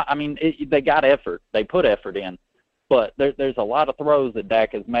 They got effort. They put effort in. But there's a lot of throws that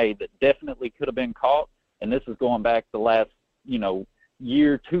Dak has made that definitely could have been caught, and this is going back the last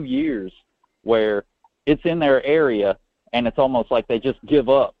year, 2 years, where it's in their area and it's almost like they just give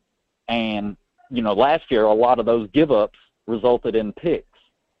up and last year, a lot of those give-ups resulted in picks.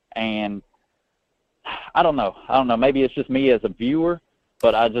 And I don't know. Maybe it's just me as a viewer,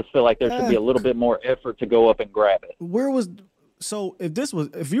 but I just feel like there should be a little bit more effort to go up and grab it.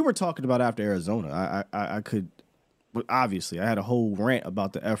 If you were talking about after Arizona, I could, but obviously I had a whole rant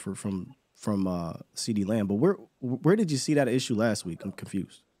about the effort from CeeDee Lamb, but where did you see that issue last week? I'm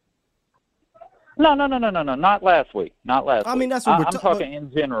confused. No, not last week. I mean, that's what I'm talking in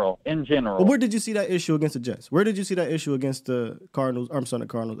general. But where did you see that issue against the Jets? Where did you see that issue against the Cardinals?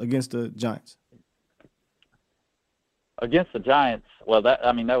 Against the Giants? Against the Giants, well, that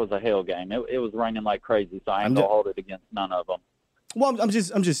was a hell game. It was raining like crazy, so I ain't gonna hold it against none of them. Well, I'm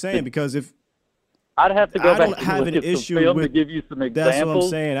just saying, because if I'd have to go back and look at some film to give you some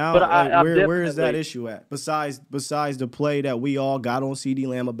examples. That's what I'm saying. Where is that issue at? Besides the play that we all got on CeeDee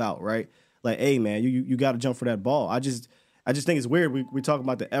Lamb about, right? Like, hey man, you got to jump for that ball. I just think it's weird. We talk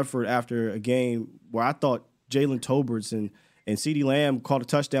about the effort after a game where I thought Jalen Toberts and CeeDee Lamb caught a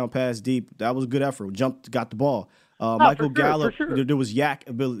touchdown pass deep. That was a good effort. Jumped, got the ball. Michael Gallup, there was yak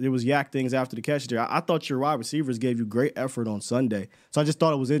things after the catch there. I thought your wide receivers gave you great effort on Sunday. So I just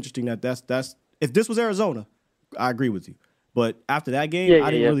thought it was interesting that's if this was Arizona, I agree with you. But after that game,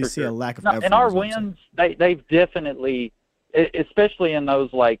 I didn't really see a lack of effort. In our wins, they've definitely, especially in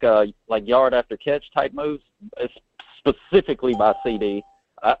those like yard after catch type moves, specifically by CD,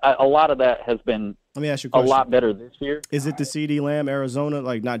 a lot of that has been Let me ask you a question. A lot better this year. Is it the CeeDee Lamb Arizona,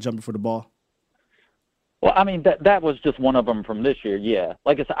 like not jumping for the ball? Well, I mean, that was just one of them from this year, yeah.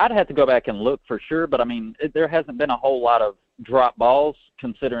 Like I said, I'd have to go back and look for sure, but, I mean, there hasn't been a whole lot of drop balls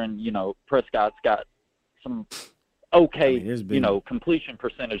considering, Prescott's got some okay, completion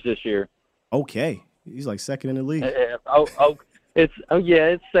percentage this year. Okay. He's like second in the league. It's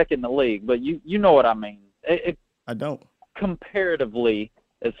second in the league, but you know what I mean. I don't. Comparatively,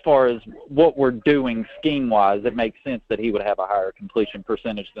 as far as what we're doing scheme-wise, it makes sense that he would have a higher completion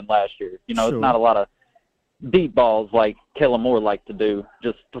percentage than last year. Sure. It's not a lot of deep balls like Kellen Moore liked to do,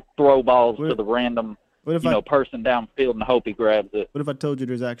 just to throw balls to the random person downfield and hope he grabs it. What if I told you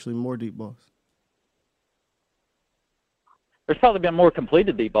there's actually more deep balls? There's probably been more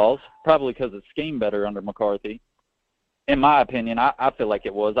completed deep balls, probably because it's schemed better under McCarthy. In my opinion, I feel like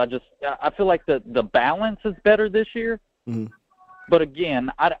it was. I feel like the balance is better this year. Mm-hmm. But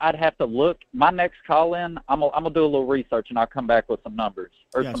again, I'd have to look. My next call-in, I'm gonna do a little research and I'll come back with some numbers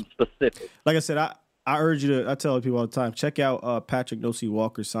or some specifics. Like I said, I urge you to. I tell people all the time, check out Patrick Nosey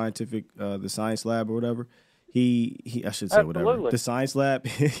Walker's the Science Lab or whatever. I should say Absolutely. whatever. The Science Lab.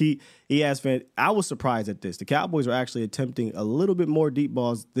 he has been. I was surprised at this. The Cowboys are actually attempting a little bit more deep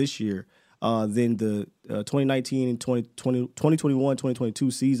balls this year than the 2019 and 2021,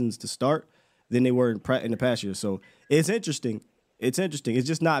 2022 seasons to start than they were in the past year. So it's interesting. It's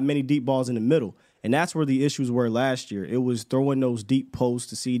just not many deep balls in the middle. And that's where the issues were last year. It was throwing those deep posts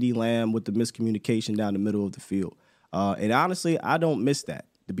to CeeDee Lamb with the miscommunication down the middle of the field. And honestly, I don't miss that,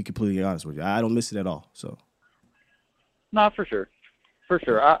 to be completely honest with you. I don't miss it at all. So, no, for sure.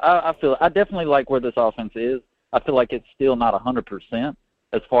 I definitely like where this offense is. I feel like it's still not 100%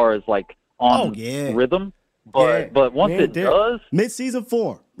 as far as like on rhythm. But once it does, mid-season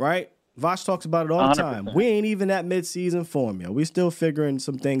form, right? Vosh talks about it all the time. 100%. We ain't even at mid-season form yet. We still figuring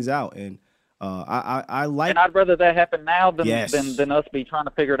some things out, and I like. And I'd rather that happen now than us be trying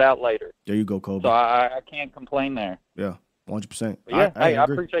to figure it out later. There you go, Kobe. So I can't complain there. Yeah, 100%. Yeah, I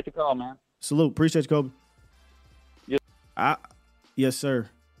appreciate the call, man. Salute, appreciate you, Kobe. Yes, yes, sir.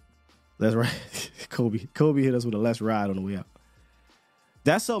 That's right, Kobe. Kobe hit us with a let's ride on the way out.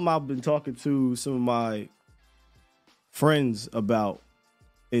 That's something I've been talking to some of my friends about.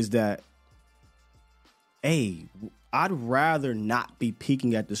 Is that, hey, I'd rather not be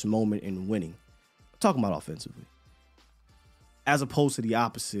peaking at this moment and winning. I'm talking about offensively. As opposed to the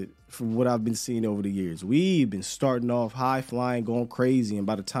opposite from what I've been seeing over the years. We've been starting off high flying, going crazy. And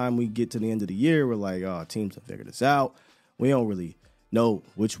by the time we get to the end of the year, we're like, oh, teams have figured this out. We don't really know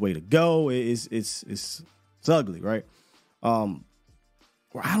which way to go. It's ugly, right?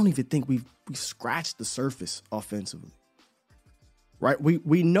 Where I don't even think we scratched the surface offensively. Right,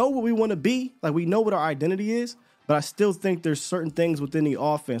 we know what we want to be, like we know what our identity is, but I still think there's certain things within the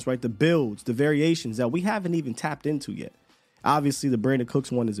offense, right? The builds, the variations that we haven't even tapped into yet. Obviously, the Brandon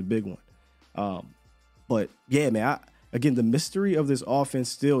Cooks one is a big one, but yeah, man. Again, the mystery of this offense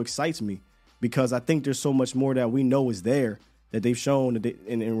still excites me because I think there's so much more that we know is there that they've shown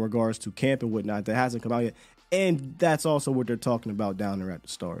in regards to camp and whatnot that hasn't come out yet, and that's also what they're talking about down there at the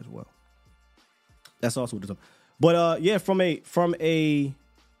Star as well. That's also what they're talking. But from a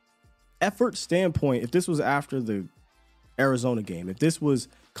effort standpoint, if this was after the Arizona game. If this was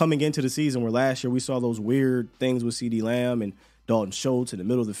coming into the season where last year we saw those weird things with CeeDee Lamb and Dalton Schultz in the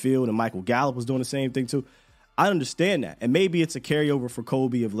middle of the field and Michael Gallup was doing the same thing too, I understand that. And maybe it's a carryover for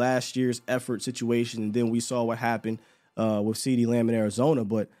Kobe of last year's effort situation, and then we saw what happened with CeeDee Lamb in Arizona.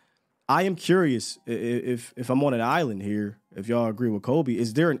 But I am curious if I'm on an island here, if y'all agree with Kobe,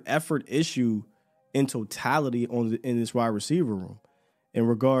 is there an effort issue in totality in this wide receiver room in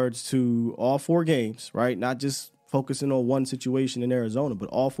regards to all 4 games, right? Not just focusing on one situation in Arizona, but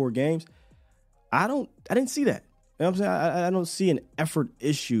all 4 games. I didn't see that. You know what I'm saying? I don't see an effort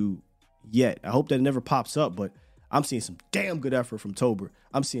issue yet. I hope that it never pops up, but I'm seeing some damn good effort from Tober.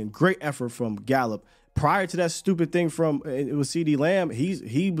 I'm seeing great effort from Gallup. Prior to that stupid thing it was CeeDee Lamb,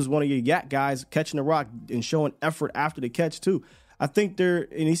 he was one of your yak guys catching the rock and showing effort after the catch too. I think and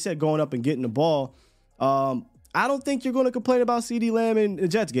he said going up and getting the ball. I don't think you're going to complain about CeeDee Lamb in the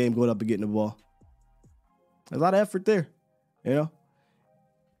Jets game going up and getting the ball. There's a lot of effort there, you know?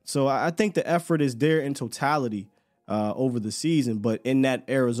 So I think the effort is there in totality over the season, but in that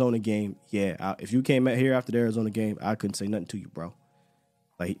Arizona game, if you came out here after the Arizona game, I couldn't say nothing to you, bro.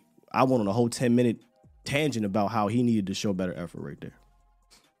 Like, I went on a whole 10-minute tangent about how he needed to show better effort right there.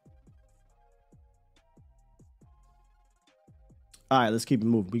 All right, let's keep it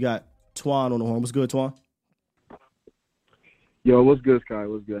moving. We got Twan on the horn. What's good, Twan? Yo, what's good, Sky?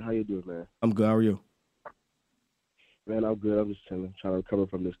 What's good? How you doing, man? I'm good. How are you? Man, I'm good. I'm just chilling, trying to recover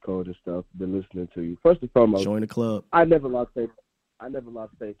from this cold and stuff. Been listening to you. First and foremost, join the club. I never lost faith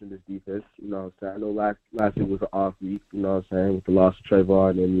in this defense. You know what I'm saying? I know last week was an off week, you know what I'm saying, with the loss of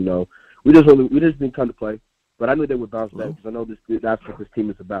Trayvon, and, you know, we just didn't come to play. But I knew they would bounce back because I know that's what this team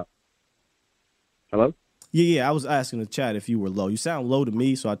is about. Hello? Yeah, I was asking the chat if you were low. You sound low to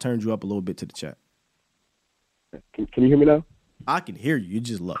me, so I turned you up a little bit to the chat. Can you hear me now? I can hear you. You're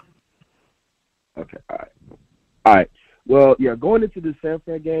just low. Okay, all right. Well, yeah, going into the San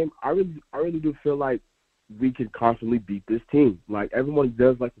Fran game, I really do feel like we can constantly beat this team. Like, everyone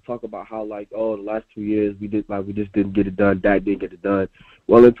does like to talk about how, like, the last 2 years we just didn't get it done. Dak didn't get it done.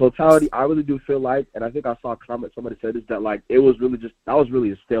 Well, in totality, I really do feel like, and I think I saw a comment somebody said this, that, like, that was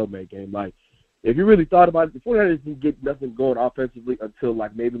really a stalemate game. Like, if you really thought about it, the 49ers didn't get nothing going offensively until,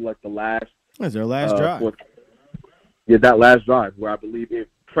 like, maybe, like, the last. That's their last drive. That last drive where I believe if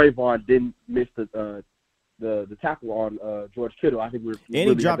Trayvon didn't miss the tackle on George Kittle, I think we were. And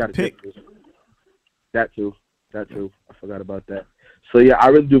he dropped a pick. That too. I forgot about that. So yeah, I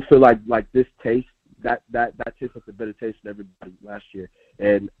really do feel like this taste that tastes like a better taste than everybody last year.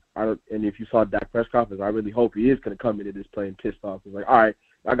 And if you saw Dak press conference, I really hope he is going to come into this playing pissed off. He's like, all right,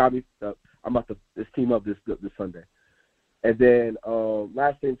 I got me. I'm about to this team up this Sunday. And then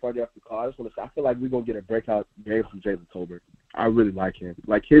last thing before I get off the call, I just want to say I feel like we're going to get a breakout game from Jalen Tolbert. I really like him.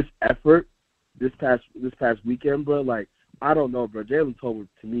 Like, his effort this past weekend, bro, like, I don't know, bro. Jalen Tolbert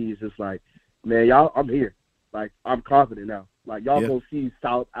to me is just like, man, y'all, I'm here. Like, I'm confident now. Like, y'all gonna see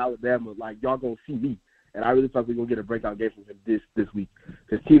South Alabama. Like, y'all gonna see me. And I really thought we're gonna get a breakout game from him this week.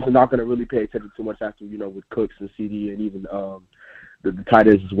 Because teams are not gonna really pay attention too much after, you know, with Cooks and CD and even the tight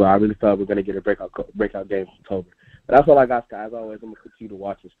ends as well. I really thought we're gonna get a breakout game from Tolbert. But that's all I got, guys. As always, I'm gonna continue to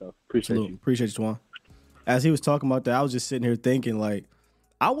watch and stuff. Appreciate you. Appreciate you, Twan. As he was talking about that, I was just sitting here thinking, like,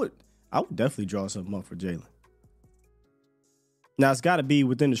 I would definitely draw something up for Jalen. Now, it's got to be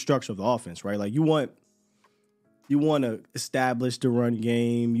within the structure of the offense, right? Like, you want to establish the run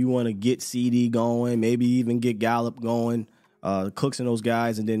game. You want to get CD going, maybe even get Gallup going, Cooks and those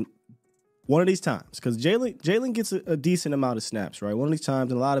guys. And then one of these times, because Jalen gets a decent amount of snaps, right? One of these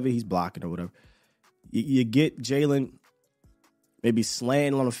times, and a lot of it he's blocking or whatever. You get Jalen maybe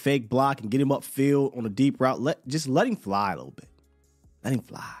slanting on a fake block and get him upfield on a deep route. Just let him fly a little bit. Let him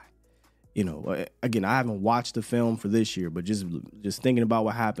fly. You know, again, I haven't watched the film for this year, but just thinking about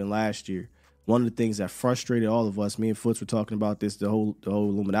what happened last year, one of the things that frustrated all of us, me and Foots were talking about this, the whole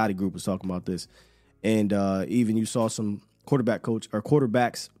Illuminati group was talking about this, and even you saw some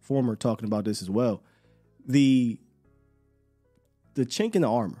quarterbacks former talking about this as well. The chink in the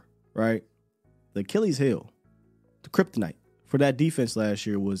armor, right? The Achilles heel, the kryptonite for that defense last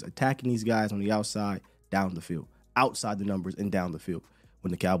year was attacking these guys on the outside, down the field, outside the numbers and down the field. When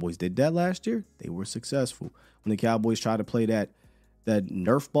the Cowboys did that last year, they were successful. When the Cowboys tried to play that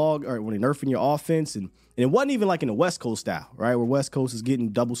nerf ball, or when they're nerfing your offense, and it wasn't even like in the West Coast style, right? Where West Coast is getting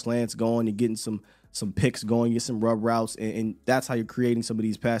double slants going, you're getting some picks going, you get some rub routes, and that's how you're creating some of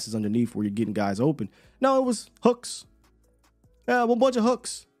these passes underneath where you're getting guys open. No, it was hooks. Yeah, a bunch of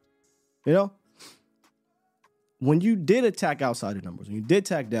hooks. You know? When you did attack outside the numbers, when you did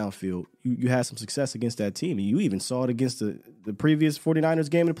attack downfield, you had some success against that team. And you even saw it against the previous 49ers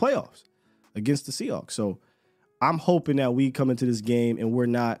game in the playoffs against the Seahawks. So I'm hoping that we come into this game and we're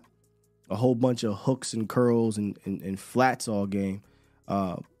not a whole bunch of hooks and curls and flats all game.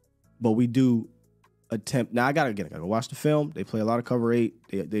 But we do attempt. Now I gotta watch the film. They play a lot of cover 8.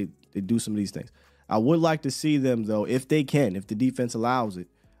 They do some of these things. I would like to see them though, if they can, if the defense allows it,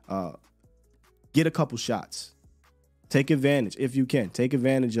 get a couple shots. Take advantage if you can. Take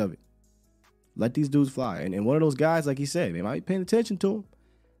advantage of it. Let these dudes fly. And one of those guys, like he said, they might be paying attention to him.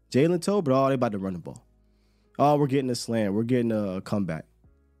 Jalen Tolbert, they about to run the ball. Oh, we're getting a slam. We're getting a comeback.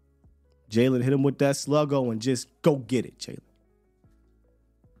 Jalen, hit him with that sluggo and just go get it, Jalen.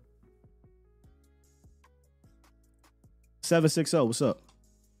 760, what's up?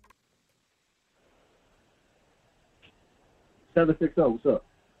 760, what's up?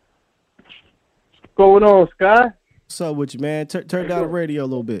 What's going on, Sky? What's up with you, man? Turn down the radio a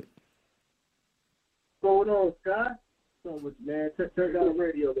little bit. What's going on, Sky? What's up with you, man? Turn down the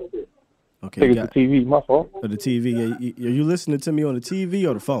radio a little bit. Okay, I think it's the TV, my fault. The TV. Are you listening to me on the TV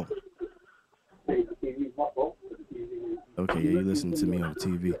or the phone? Okay, yeah, you're listening to me on the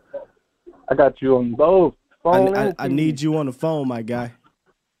TV. I got you on both. Phone I need you on the phone, my guy.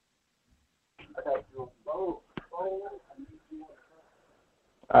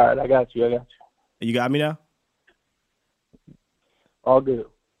 All right, I got you. You got me now? All good.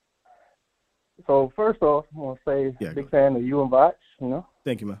 So first off, I want to say big fan of you and Vox, you know.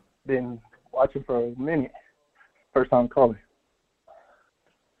 Thank you, man. Been watching for a minute. First time calling.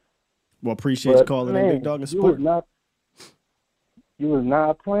 Well, appreciate you calling in, Big Dog and Sport. You was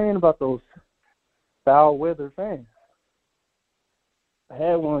not playing about those foul weather fans. I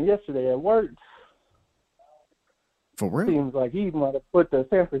had one yesterday at work. For real? Seems like he might have put the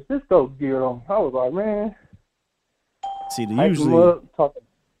San Francisco gear on. I was like, man. See,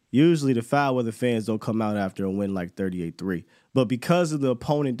 usually the foul weather fans don't come out after a win like 38-3. But because of the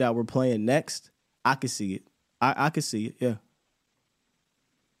opponent that we're playing next, I could see it. I could see it, yeah.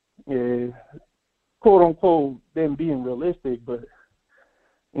 Yeah, quote unquote, them being realistic, but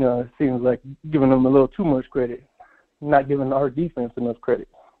you know, it seems like giving them a little too much credit, not giving our defense enough credit.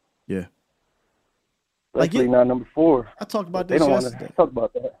 Yeah, especially not number 4. I talked about this yesterday. Talk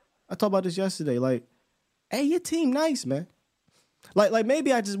about that. I talked about this yesterday. Like, hey, your team nice, man. Like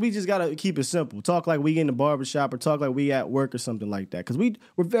maybe we just gotta keep it simple. Talk like we in the barbershop or talk like we at work or something like that. Because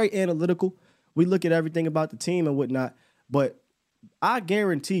we're very analytical. We look at everything about the team and whatnot, but I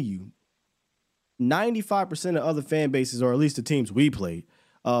guarantee you 95% of other fan bases, or at least the teams we played,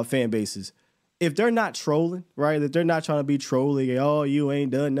 fan bases, if they're not trolling, right, if they're not trying to be trolling, oh, you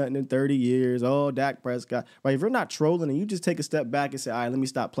ain't done nothing in 30 years, oh, Dak Prescott, right, if you're not trolling and you just take a step back and say, all right, let me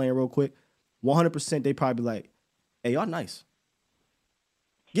stop playing real quick, 100% they probably like, hey, y'all nice.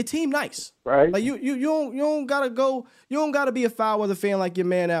 Your team nice. Right. Like you don't gotta be a foul weather fan like your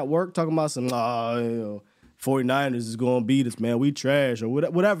man at work talking about some 49ers is gonna beat us, man. We trash or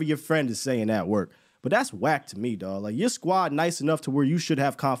whatever your friend is saying at work. But that's whack to me, dog. Like your squad nice enough to where you should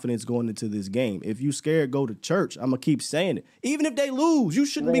have confidence going into this game. If you scared, go to church. I'm gonna keep saying it. Even if they lose, you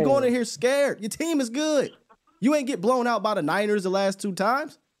shouldn't be going in here scared. Your team is good. You ain't get blown out by the Niners the last 2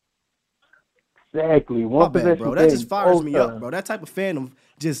 times. Exactly. My bad, bro. That just fires me up, bro. That type of fandom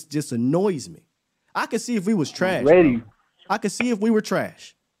just annoys me. I could see if we was trash. Bro. I could see if we were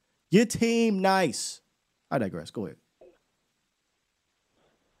trash. Your team nice. I digress. Go ahead.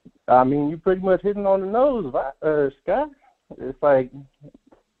 I mean, you pretty much hitting on the nose, Scott. It's like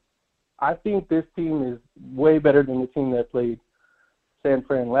I think this team is way better than the team that played San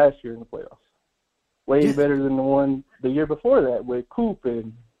Fran last year in the playoffs. Way better than the one the year before that with Coop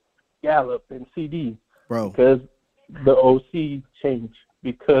and Gallup and CD, bro. Because the OC changed.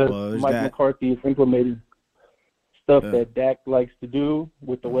 Because Mike McCarthy is implementing stuff that Dak likes to do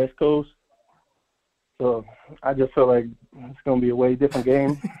with the West Coast. So I just feel like it's going to be a way different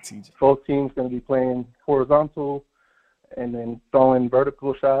game. Both teams going to be playing horizontal and then throwing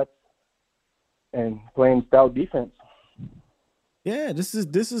vertical shots and playing stout defense. Yeah, this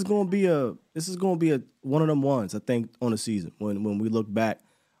is going to be a one of them ones I think on the season when we look back.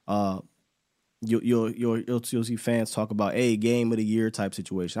 You'll see fans talk about a game of the year type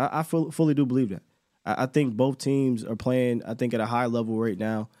situation. I fully do believe that. I think both teams are playing, I think, at a high level right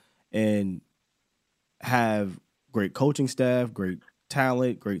now and have great coaching staff, great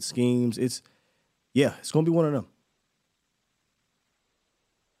talent, great schemes. It's going to be one of them.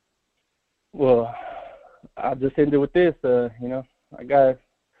 Well, I'll just end it with this. I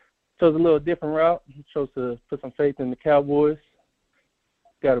chose a little different route. Chose to put some faith in the Cowboys.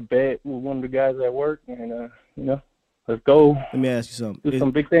 Got a bet with one of the guys at work, and let's go. Let me ask you something. Do some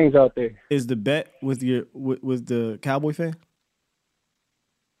big things out there. Is the bet with the Cowboy fan?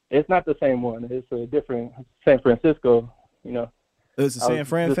 It's not the same one. It's a different San Francisco. You know. It's a San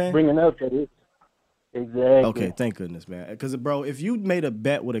Fran fan. Bringing up that it's exactly. Okay, thank goodness, man. Because bro, if you made a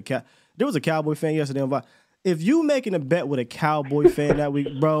bet with there was a Cowboy fan yesterday. If you making a bet with a Cowboy fan that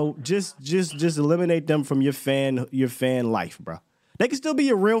week, bro, just eliminate them from your fan life, bro. They can still be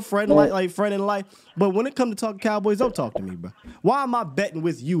your real friend, like friend in life. But when it comes to talking Cowboys, don't talk to me, bro. Why am I betting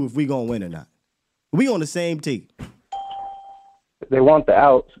with you if we gonna win or not? We on the same team. They want the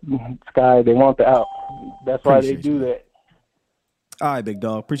out, Sky. They want the out. That's why they do that. All right, big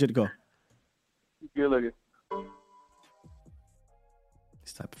dog. Appreciate the call. Good looking.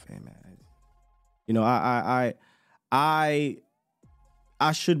 This type of fan, man. You know, I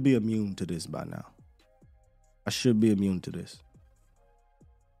should be immune to this by now. I should be immune to this.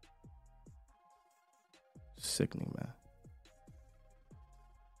 Sickening, man.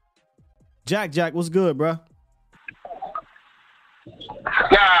 Jack, what's good, bro?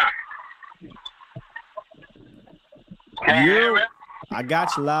 Yeah. Can you hear me? I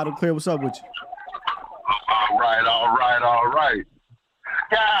got you loud and clear. What's up with you? All right.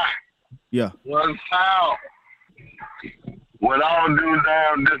 Yeah. One sound. With all due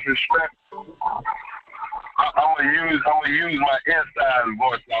damn disrespect, I'm gonna use my inside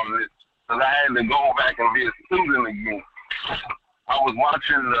voice on this because I had to go back and be a student again. I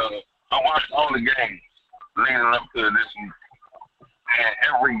watched all the games leading up to this week, and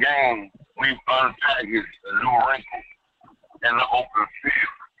every game we've unpackaged a new wrinkle in the open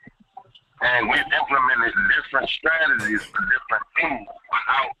field. And we've implemented different strategies for different teams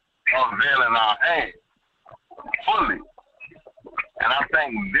without unveiling our hand fully. And I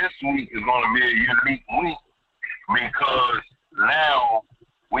think this week is going to be a unique week because now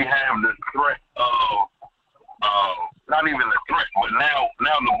we have the threat of, not even the threat, but now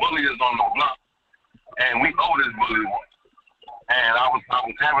the bully is on the block, and we owe this bully one. And I was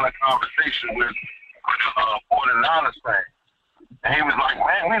having a conversation with a 49ers fan, and he was like,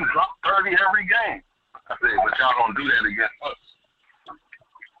 man, we dropped 30 every game. I said, but y'all don't do that against us.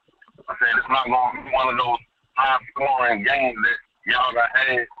 I said, it's not going to be one of those high-scoring games that y'all done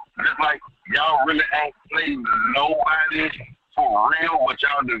had. Just like y'all really ain't played nobody for real with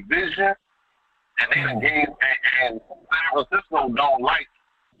y'all division. And they done gave, and San Francisco don't like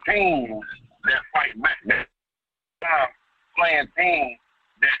teams that fight back. They're playing teams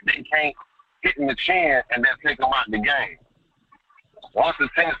that they can't hit in the chin and then take them out the game. Once the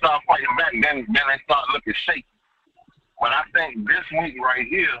team start fighting back, then they start looking shaky. But I think this week right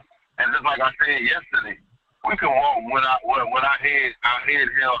here, and just like I said yesterday, we can walk with our head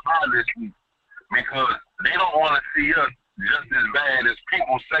held high this week because they don't want to see us just as bad as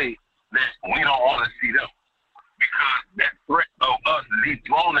people say that we don't want to see them. Because that threat of us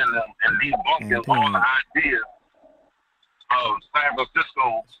dethroning them and debunking all the ideas of San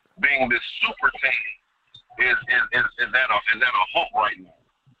Francisco being this super team is at a hook right now.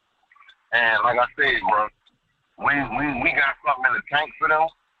 And like I said, bro, we got something in the tank for them.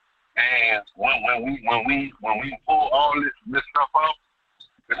 And when we pull all this stuff up,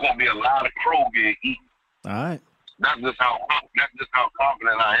 there's gonna be a lot of crow being eaten. All right. That's just how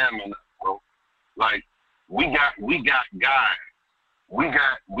confident I am in it, bro. Like we got guys. We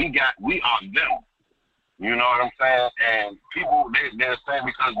are them. You know what I'm saying? And people they're saying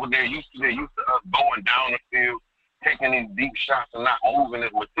because what they're used to us going down the field, taking these deep shots and not moving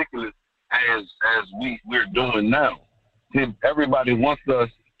as meticulous as we're doing now. Everybody wants us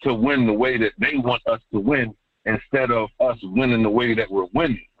to win the way that they want us to win instead of us winning the way that we're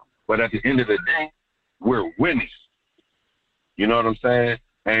winning. But at the end of the day, we're winning. You know what I'm saying?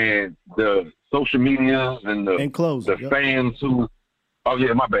 And the social media and the fans who, oh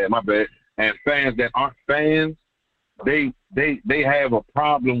yeah, my bad. And fans that aren't fans, they have a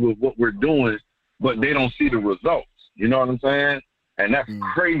problem with what we're doing, but they don't see the results. You know what I'm saying? And that's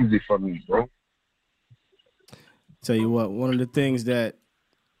crazy for me, bro. Tell you what, one of the things that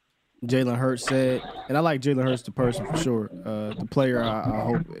Jalen Hurts said, and I like Jalen Hurts the person for sure. The player, I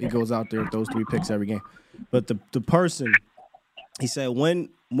hope he goes out there and throws 3 picks every game. But the person, he said, when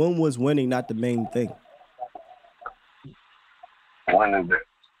was winning not the main thing? When is it?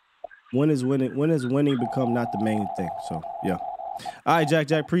 When is winning become not the main thing? So yeah. All right, Jack,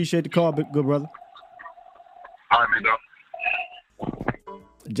 appreciate the call, good brother. All right, big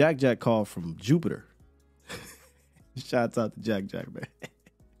dog. Jack called from Jupiter. Shouts out to Jack, man.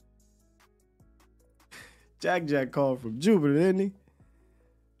 Jack called from Jupiter, didn't he?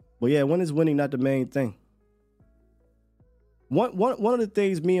 Well, yeah, when is winning not the main thing? One of the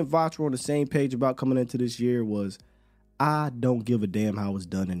things me and Vox were on the same page about coming into this year was I don't give a damn how it's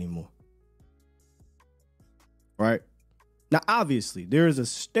done anymore. Right? Now, obviously, there is a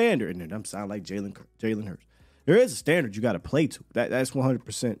standard, and I'm sounding like Jalen Hurts. There is a standard you got to play to. That's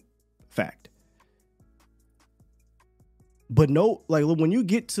 100% fact. But no, like when you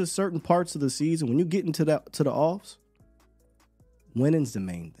get to certain parts of the season, when you get into the offs, winning's the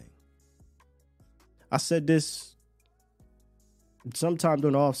main thing. I said this sometime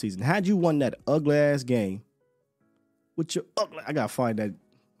during the offseason. Had you won that ugly ass game with your ugly, I gotta find that.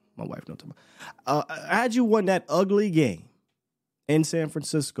 My wife don't talk about. Had you won that ugly game in San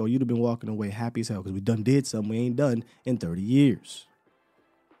Francisco, you'd have been walking away happy as hell because we done did something we ain't done in 30 years.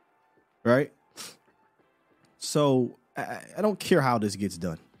 Right? So I don't care how this gets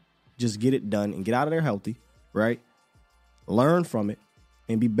done. Just get it done and get out of there healthy, right? Learn from it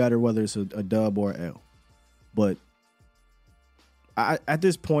and be better, whether it's a dub or an L. But at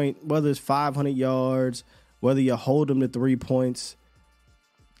this point, whether it's 500 yards, whether you hold them to 3 points,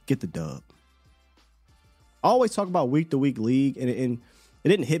 get the dub. I always talk about week-to-week league, and it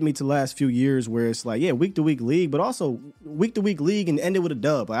didn't hit me to the last few years where it's like, yeah, week-to-week league, but also week-to-week league and end it with a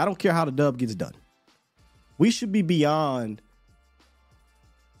dub. Like, I don't care how the dub gets done. We should be beyond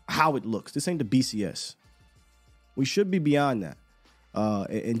how it looks. This ain't the BCS. We should be beyond that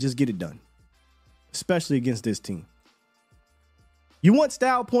and just get it done, especially against this team. You want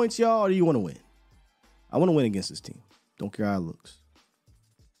style points, y'all, or do you want to win? I want to win against this team. Don't care how it looks.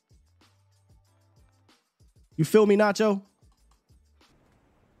 You feel me, Nacho?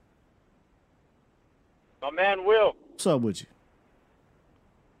 My man, Will. What's up with you?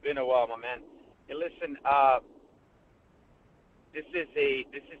 Been a while, my man. Hey, listen, this is a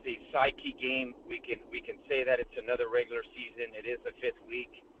psyche game. We can say that it's another regular season. It is the 5th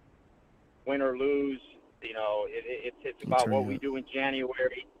week. Win or lose, you know, it's about what we do in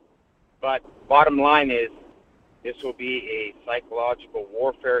January. But bottom line is, this will be a psychological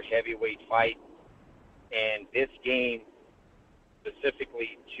warfare heavyweight fight. And this game,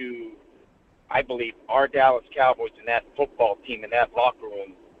 specifically to, I believe, our Dallas Cowboys and that football team and that locker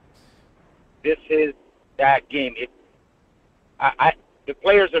room, this is that game. The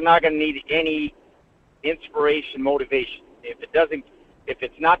players are not going to need any inspiration, motivation. If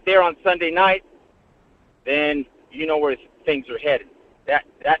it's not there on Sunday night, then you know where things are headed. That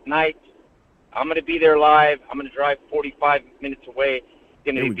night, I'm going to be there live. I'm going to drive 45 minutes away. It's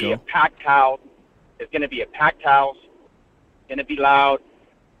going to be a packed house. It's going to be a packed house. It's going to be loud.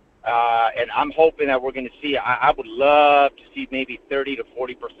 And I'm hoping that we're going to see, I would love to see maybe 30 to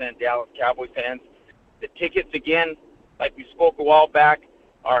 40% Dallas Cowboy fans. The tickets, again, like we spoke a while back,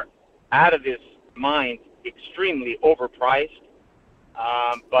 are out of this mind, extremely overpriced.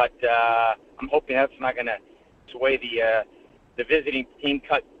 But I'm hoping that's not going to sway the visiting team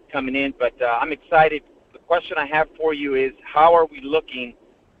coming in. But I'm excited. The question I have for you is, how are we looking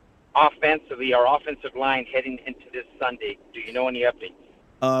offensively, our offensive line heading into this Sunday? Do you know any updates?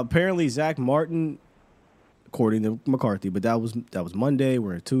 Apparently, Zach Martin, according to McCarthy, but that was Monday.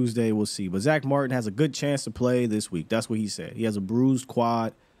 We're at Tuesday. We'll see. But Zach Martin has a good chance to play this week. That's what he said. He has a bruised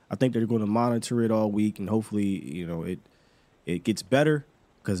quad. I think they're going to monitor it all week, and hopefully, you know, it gets better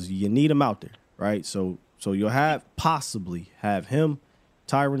because you need him out there, right? So you'll possibly have him,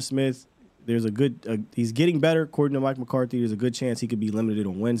 Tyron Smith. There's a good he's getting better, according to Mike McCarthy. There's a good chance he could be limited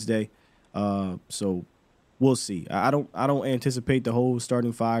on Wednesday. So we'll see. I don't anticipate the whole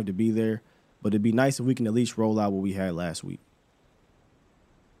starting 5 to be there, but it'd be nice if we can at least roll out what we had last week.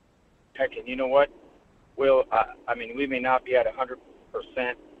 Heck, and you know what, Will? I mean, we may not be at 100%,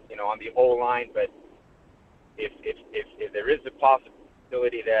 you know, on the whole line, but if there is a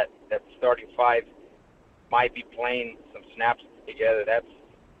possibility that starting 5 might be playing some snaps together, that's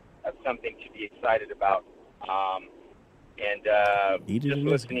something to be excited about. Just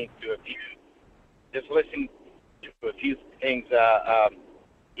listening to a few things,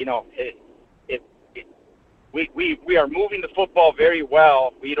 you know, we are moving the football very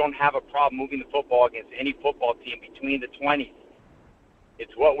well. We don't have a problem moving the football against any football team between the 20s.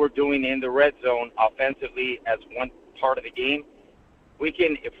 It's what we're doing in the red zone offensively as one part of the game.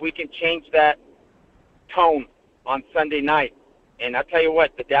 If we can change that tone on Sunday night, and I tell you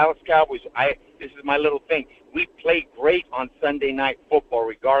what, the Dallas Cowboys, this is my little thing. We play great on Sunday night football,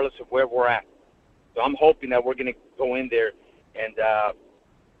 regardless of where we're at. So I'm hoping that we're going to go in there and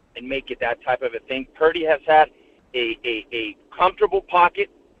make it that type of a thing. Purdy has had a comfortable pocket.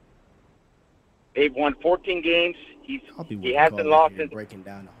 They've won 14 games. He hasn't lost in breaking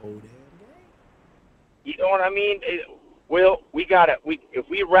down the whole damn game. You know what I mean? If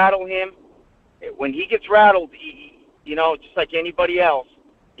we rattle him, when he gets rattled, you know, just like anybody else,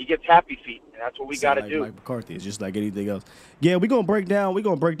 he gets happy feet, and that's what we got to do. Mike McCarthy is just like anything else. Yeah, we're gonna break down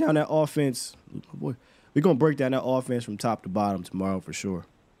that offense. Boy, we're going to break down that offense from top to bottom tomorrow for sure.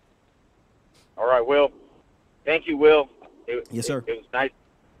 All right, Will. Thank you, Will. Yes, sir. It was nice.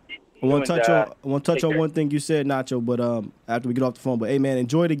 I want to touch on one thing you said, Nacho, but after we get off the phone. But, hey, man,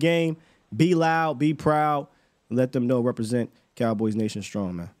 enjoy the game. Be loud. Be proud. And let them know, represent Cowboys Nation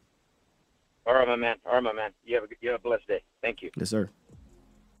strong, man. All right, my man. You have a blessed day. Thank you. Yes, sir.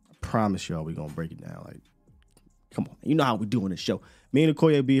 I promise y'all we're going to break it down. Like, come on. You know how we do on this show. Me and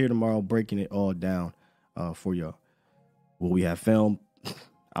Okoye be here tomorrow breaking it all down for y'all. Will we have film?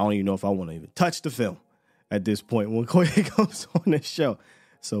 I don't even know if I want to even touch the film at this point when Okoye comes on this show.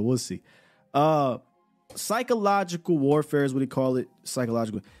 So we'll see. Psychological warfare is what they call it.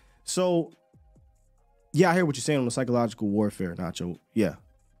 Psychological. So, yeah, I hear what you're saying on the psychological warfare, Nacho. Yeah.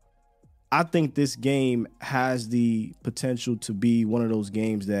 I think this game has the potential to be one of those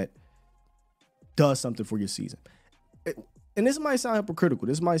games that does something for your season. And this might sound hypocritical.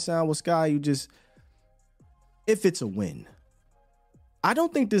 This might sound, well, Sky, if it's a win. I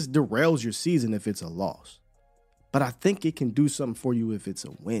don't think this derails your season if it's a loss. But I think it can do something for you if it's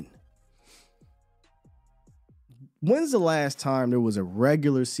a win. When's the last time there was a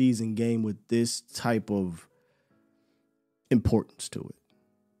regular season game with this type of importance to it?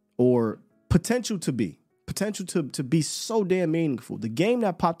 Or potential to be so damn meaningful. The game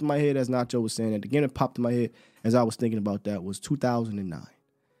that popped in my head, as Nacho was saying, the game that popped in my head as I was thinking about that was 2009.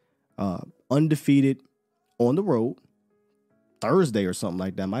 Undefeated on the road, Thursday or something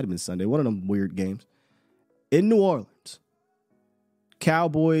like that. Might have been Sunday. One of them weird games. In New Orleans,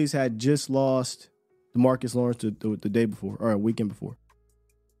 Cowboys had just lost DeMarcus Lawrence the day before, or a weekend before.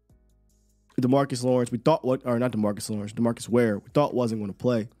 DeMarcus Lawrence, DeMarcus Ware, we thought wasn't going to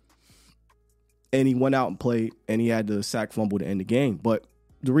play. And he went out and played, and he had the sack fumble to end the game. But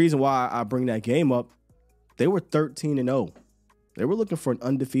the reason why I bring that game up, they were 13-0. They were looking for an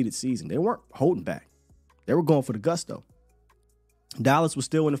undefeated season. They weren't holding back. They were going for the gusto. Dallas was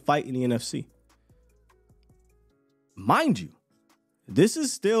still in the fight in the NFC. Mind you, this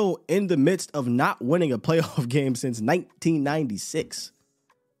is still in the midst of not winning a playoff game since 1996.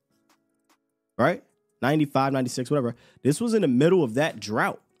 Right? 95, 96, whatever. This was in the middle of that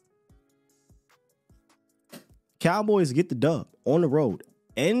drought. Cowboys get the dub on the road.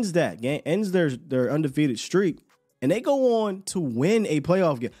 Ends that game, ends their undefeated streak, and they go on to win a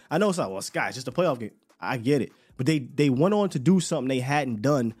playoff game. I know it's like, well, Sky, it's just a playoff game. I get it. But they went on to do something they hadn't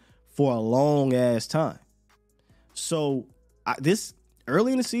done for a long ass time. So this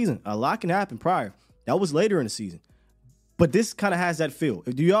early in the season, a lot can happen prior. That was later in the season. But this kind of has that feel.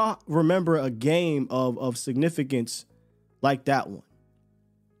 Do y'all remember a game of significance like that one?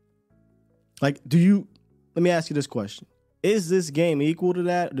 Like, let me ask you this question. Is this game equal to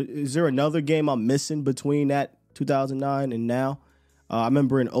that? Is there another game I'm missing between that 2009 and now? I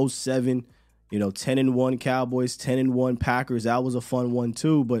remember in 2007, 10-1 Cowboys, 10-1 Packers. That was a fun one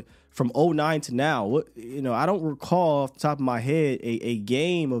too. But from 2009 to now, I don't recall off the top of my head a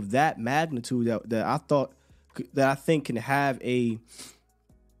game of that magnitude that I think can have a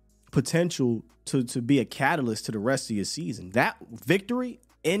potential to be a catalyst to the rest of your season. That victory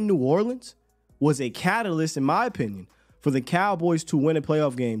in New Orleans was a catalyst, in my opinion, for the Cowboys to win a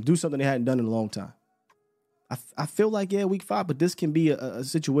playoff game, do something they hadn't done in a long time. I feel like, week 5, but this can be a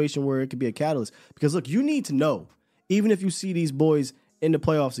situation where it could be a catalyst. Because, look, you need to know, even if you see these boys in the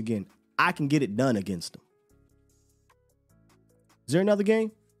playoffs again, I can get it done against them. Is there another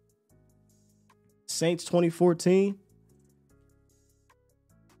game? Saints 2014.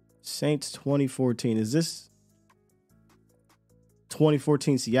 Saints 2014. Is this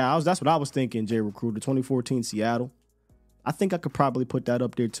 2014 Seattle? That's what I was thinking, Jay Recruiter. 2014 Seattle. I think I could probably put that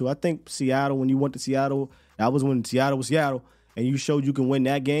up there too. I think Seattle, when you went to Seattle, that was when Seattle was Seattle, and you showed you can win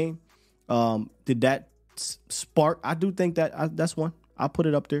that game. Did that spark? I do think that's one. I'll put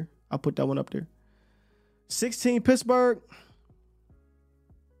it up there. I'll put that one up there. 16 Pittsburgh.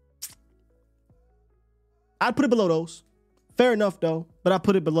 I'd put it below those. Fair enough, though, but I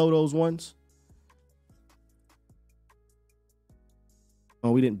put it below those ones.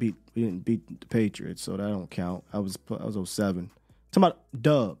 Oh, we didn't beat the Patriots, so that don't count. I was 07. Talking about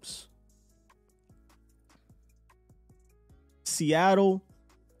dubs. Seattle,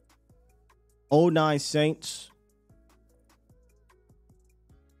 09 Saints.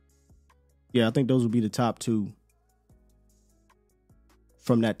 Yeah, I think those would be the top two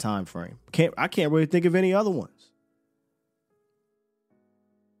from that time frame. I can't really think of any other ones.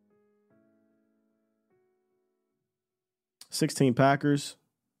 $16 Packers.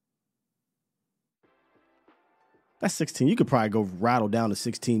 That's 16. You could probably go rattle down the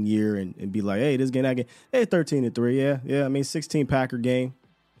 16 year and be like, hey, this game, that game. Hey, 13-3. Yeah. I mean, 16 Packer game.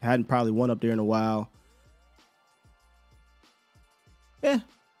 Hadn't probably won up there in a while. Yeah.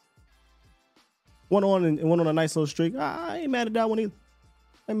 Went on a nice little streak. I ain't mad at that one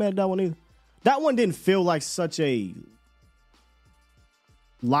either. That one didn't feel like such a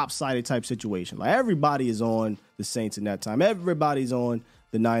lopsided type situation. Like everybody is on the Saints in that time. Everybody's on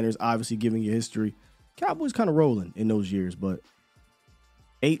the Niners, obviously giving you history. Cowboys kind of rolling in those years, but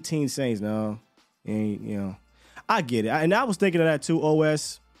 18 Saints, no. Ain't, you know. I get it. And I was thinking of that too,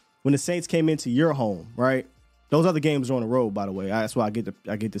 OS, when the Saints came into your home, right? Those other games are on the road, by the way. That's why I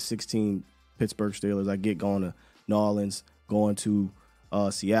get the 16 Pittsburgh Steelers. I get going to New Orleans, going to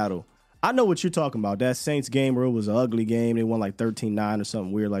Seattle. I know what you're talking about. That Saints game where it was an ugly game. They won like 13-9 or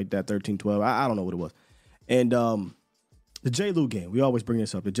something weird like that, 13-12. I don't know what it was. And the J. Lou game, we always bring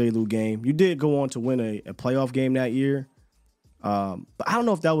this up, the J. Lou game. You did go on to win a playoff game that year. But I don't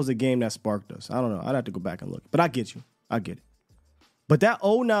know if that was a game that sparked us. I don't know. I'd have to go back and look. But I get you. I get it. But that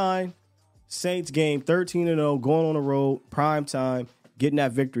 09 Saints game, 13-0, going on the road, prime time, getting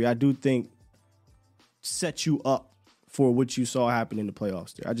that victory, I do think set you up for what you saw happen in the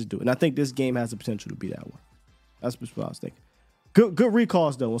playoffs there. I just do. And I think this game has the potential to be that one. That's what I was thinking. Good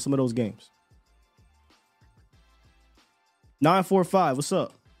recalls, though, on some of those games. 945, what's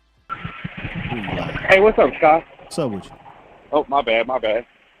up? Hey, what's up, Scott? What's up with you? Oh, my bad.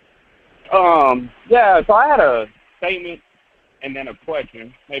 Yeah, so I had a statement and then a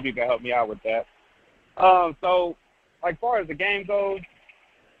question. Maybe you can help me out with that. So, like, far as the game goes,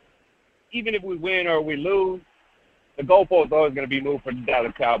 even if we win or we lose, the goalpost is always going to be moved for the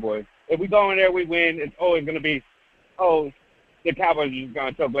Dallas Cowboys. If we go in there, we win, it's always going to be, the Cowboys are just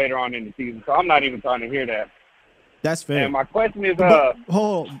going to choke later on in the season. So I'm not even trying to hear that. That's fair. And my question is,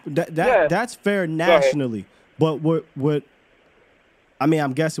 hold on. That's fair nationally. But what I mean,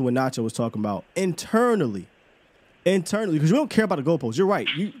 I'm guessing what Nacho was talking about internally, because we don't care about the goalposts. You're right.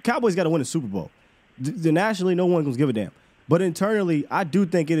 Cowboys got to win the Super Bowl. Nationally, no one can give a damn. But internally, I do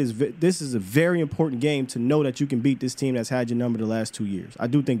think this is a very important game to know that you can beat this team that's had your number the last 2 years. I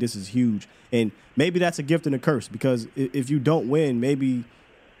do think this is huge. And maybe that's a gift and a curse, because if you don't win, maybe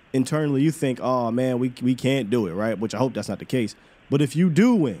internally you think, oh, man, we can't do it, right? Which I hope that's not the case. But if you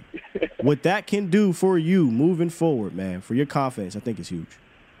do win, what that can do for you moving forward, man, for your confidence, I think is huge.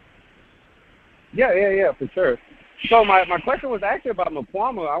 Yeah, for sure. So my question was actually about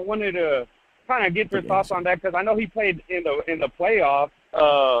Mukuamu. I wanted to kind of get your thoughts on that, because I know he played in the playoffs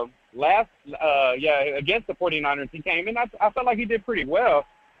against the 49ers. He came in. I felt like he did pretty well.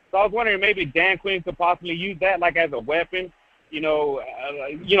 So I was wondering maybe Dan Quinn could possibly use that like as a weapon,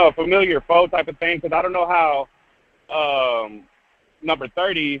 a familiar foe type of thing, because I don't know how number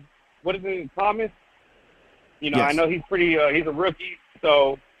 30, what is it, Thomas? Yes. I know he's pretty. He's a rookie,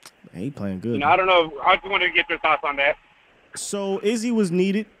 so he playing good. I don't know. I just wanted to get your thoughts on that. So Izzy was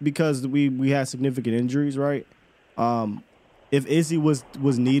needed because we had significant injuries, right? If Izzy was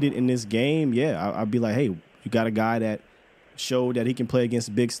needed in this game, I'd be like, hey, you got a guy that showed that he can play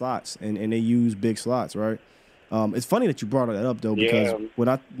against big slots, and they use big slots, right? It's funny that you brought that up, though, because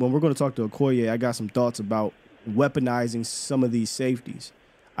when we're going to talk to Okoye, I got some thoughts about weaponizing some of these safeties.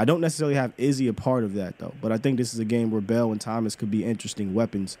 I don't necessarily have Izzy a part of that, though, but I think this is a game where Bell and Thomas could be interesting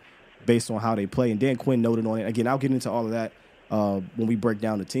weapons based on how they play. And Dan Quinn noted on it. Again, I'll get into all of that when we break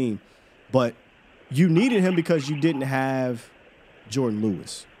down the team. But you needed him because you didn't have Jordan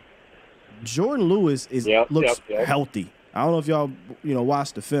Lewis. Jordan Lewis looks healthy. I don't know if y'all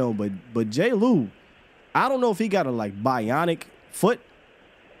watched the film, but J. Lou, I don't know if he got a bionic foot,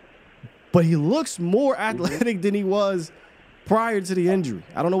 but he looks more athletic than he was prior to the injury.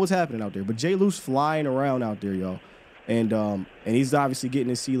 I don't know what's happening out there, but J. Lou's flying around out there, y'all. And he's obviously getting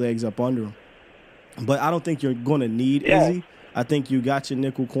his sea legs up under him. But I don't think you're going to need Izzy. I think you got your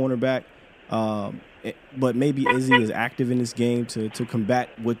nickel cornerback. But maybe Izzy is active in this game to combat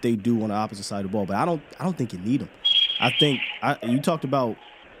what they do on the opposite side of the ball. But I don't think you need him. I think you talked about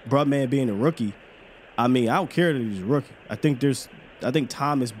Brubman being a rookie. I mean, I don't care that he's a rookie. I think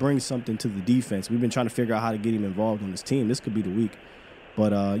Thomas brings something to the defense. We've been trying to figure out how to get him involved on this team. This could be the week.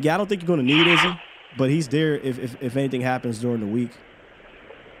 But, I don't think you're going to need Izzy. But he's there if anything happens during the week.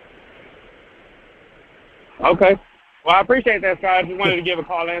 Okay. Well, I appreciate that, Scott. I just wanted to give a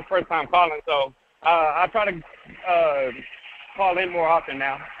call in. First time calling, so I'll try to call in more often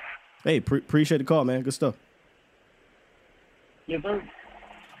now. Hey, appreciate the call, man. Good stuff. Yes, sir.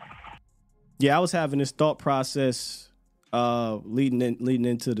 Yeah, I was having this thought process leading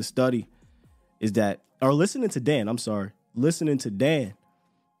into the study listening to Dan.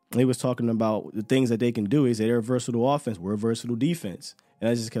 He was talking about the things that they can do. He said they're a versatile offense. We're a versatile defense. And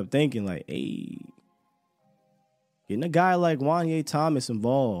I just kept thinking, hey, getting a guy like Wanye Thomas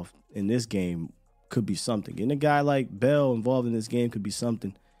involved in this game could be something. And a guy like Bell involved in this game could be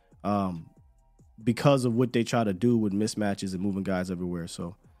something because of what they try to do with mismatches and moving guys everywhere.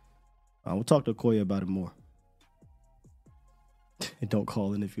 So we'll talk to Okoye about it more. And don't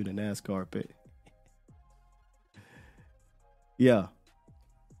call in if you're in the NASCAR pit. Yeah.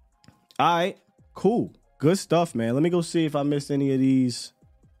 All right. Cool. Good stuff, man. Let me go see if I missed any of these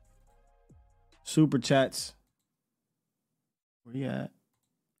super chats. Where you at?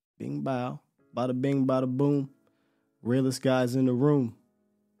 Bing bow. Bada bing, bada boom. Realest guys in the room.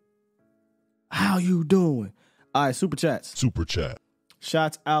 How you doing? All right, super chats. Super chat.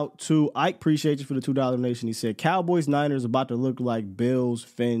 Shouts out to Ike. Appreciate you for the $2 donation. He said, Cowboys Niners about to look like Bills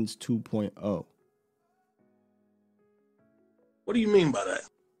Fins 2.0. What do you mean by that?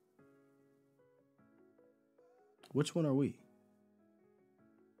 Which one are we?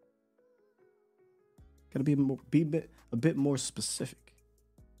 Gotta be a bit more specific.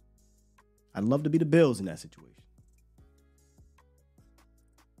 I'd love to be the Bills in that situation.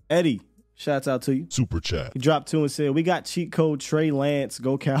 Eddie, shouts out to you. Super chat. He dropped 2 and said, we got cheat code Trey Lance.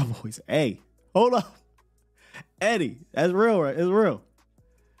 Go Cowboys. Hey, hold up. Eddie, that's real, right? It's real.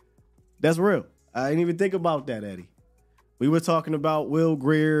 That's real. I didn't even think about that, Eddie. We were talking about Will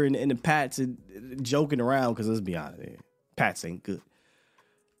Grier and the Pats and joking around because let's be honest, Pats ain't good.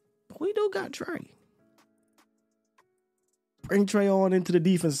 But we do got Trey. Bring Trey on into the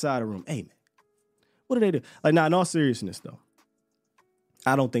defense side of the room. Hey, man, what do they do? Like, now, in all seriousness, though,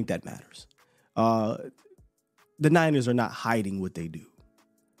 I don't think that matters. The Niners are not hiding what they do.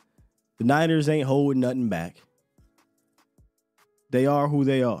 The Niners ain't holding nothing back. They are who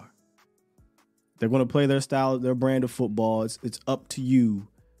they are. They're going to play their style, their brand of football. It's up to you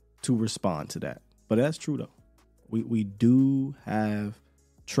to respond to that. But that's true, though. We do have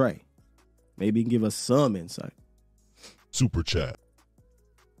Trey. Maybe he can give us some insight. Super chat.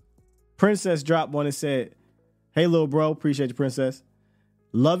 Princess dropped one and said, hey, little bro, appreciate you, Princess.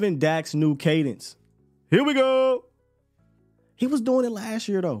 Loving Dak's new cadence. Here we go. He was doing it last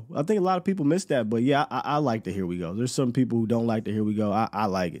year, though. I think a lot of people missed that. But, yeah, I like the here we go. There's some people who don't like the here we go. I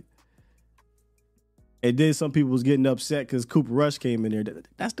like it. And then some people was getting upset because Cooper Rush came in there.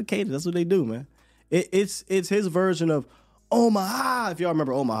 That's the cadence. That's what they do, man. It's his version of Omaha, if y'all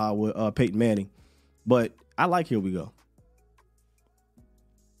remember Omaha with Peyton Manning. But I like here we go.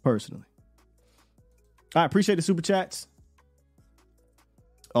 Personally. All right, appreciate the super chats.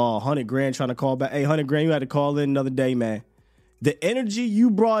 Oh, 100 grand trying to call back. Hey, 100 grand, you had to call in another day, man. The energy you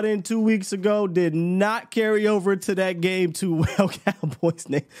brought in 2 weeks ago did not carry over to that game too well, Cowboys.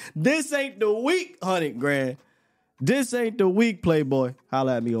 This ain't the week, 100 grand. This ain't the week, Playboy.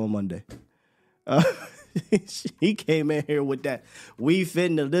 Holla at me on Monday. He came in here with that. We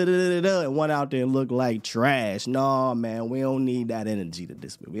finna da-da-da-da and went out there and looked like trash. No, man, we don't need that energy to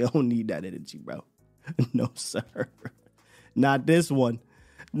this. We don't need that energy, bro. No, sir. Not this one.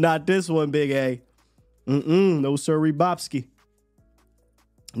 Not this one, Big A. No, sir, Bobski.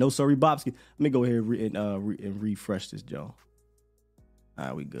 No, sorry, Bobski. Let me go ahead and refresh this, Joe. All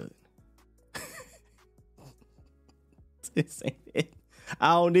right, we good. This ain't it.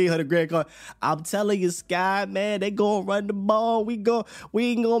 I don't need her to grab card. I'm telling you, Sky, man, they gonna run the ball. We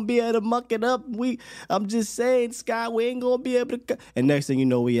ain't gonna be able to muck it up. I'm just saying, Sky, we ain't gonna be able to. And next thing you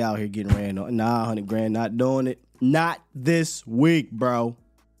know, we out here getting ran on. Nah, 100 grand, not doing it. Not this week, bro.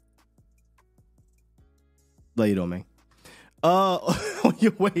 Later, man. On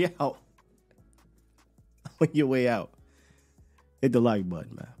your way out. On your way out. Hit the like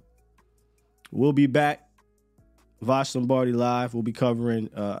button, man. We'll be back. Vosh Lombardi Live. We'll be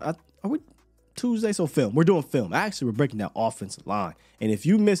covering are we Tuesday? So film. We're doing film. Actually, we're breaking down offensive line. And if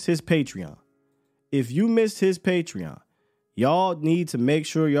you missed his Patreon, y'all need to make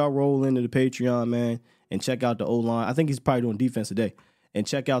sure y'all roll into the Patreon, man, and check out the O-line. I think he's probably doing defense today. And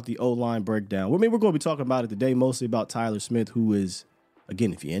check out the O-line breakdown. I mean, we're going to be talking about it today, mostly about Tyler Smith, who is,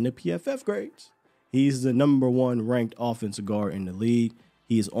 again, if you're in the PFF grades, he's the number 1 ranked offensive guard in the league.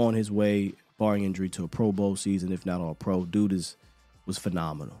 He is on his way, barring injury, to a Pro Bowl season, if not all pro. Dude was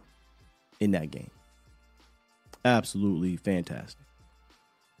phenomenal in that game. Absolutely fantastic.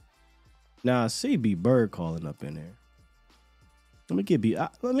 Now, I see B. Bird calling up in there. Let me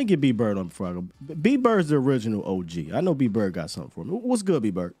get B Bird on before I go. B Bird's the original OG. I know B Bird got something for me. What's good,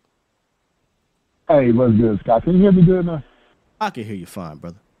 B Bird? Hey, what's good, Scott? Can you hear me good now? I can hear you fine,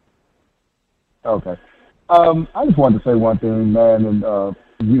 brother. Okay. I just wanted to say one thing, man, and us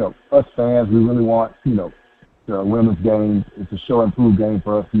fans, we really want, the women's games. It's a show improved game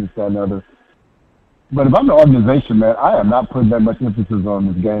for us, and this, that, and other. But if I'm the organization, man, I am not putting that much emphasis on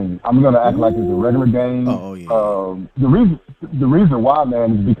this game. I'm going to act like it's a regular game. Oh, yeah. The reason why,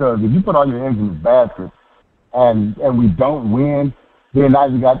 man, is because if you put all your eggs in this basket and we don't win, then now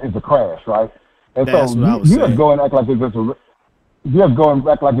it's a crash, right? And That's so what I was you just saying. go and act like it's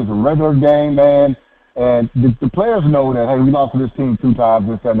a regular game, man. And the players know that, hey, we lost to this team 2 times,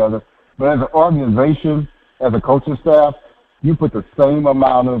 this, that, and other. But as an organization, as a coaching staff, you put the same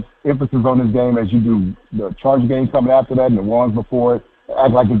amount of emphasis on this game as you do the Charger game coming after that and the ones before it.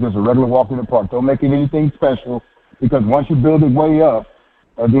 Act like it's just a regular walk in the park. Don't make it anything special, because once you build it way up,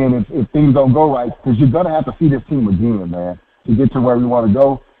 and then if things don't go right, because you're going to have to see this team again, man, to get to where we want to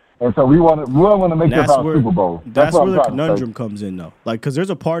go. And so we want to make this our Super Bowl. That's where the conundrum comes in, though. Like, because there's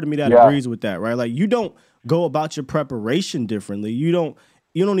a part of me that agrees with that, right? Like, you don't go about your preparation differently. You don't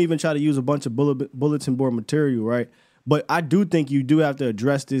even try to use a bunch of bulletin board material, right? But I do think you do have to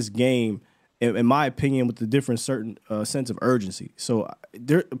address this game, in my opinion, with a different certain sense of urgency. So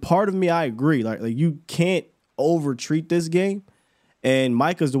part of me, I agree. Like you can't over-treat this game. And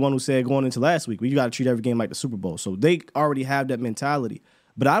Micah's the one who said going into last week, you got to treat every game like the Super Bowl. So they already have that mentality.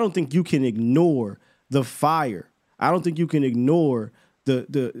 But I don't think you can ignore the fire. I don't think you can ignore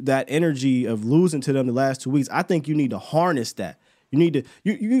that energy of losing to them the last 2 weeks. I think you need to harness that. You need to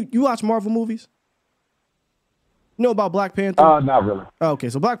you watch Marvel movies? You know about Black Panther? Not really. Okay,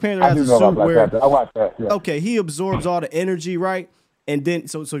 so Black Panther I has do a know suit about Black where Panther. I watched that. Yeah. Okay, he absorbs all the energy, right? And then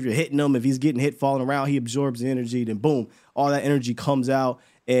so if you're hitting him, if he's getting hit falling around, he absorbs the energy. Then boom, all that energy comes out,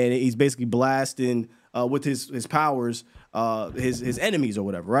 and he's basically blasting with his powers his enemies or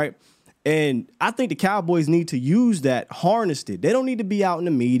whatever, right? And I think the Cowboys need to use that, harness it. They don't need to be out in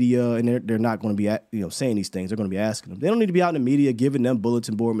the media, and they're not going to be saying these things. They're going to be asking them. They don't need to be out in the media giving them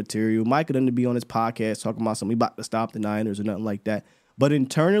bulletin board material. Micah doesn't need to be on his podcast talking about something about to stop the Niners or nothing like that. But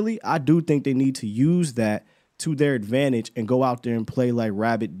internally, I do think they need to use that to their advantage and go out there and play like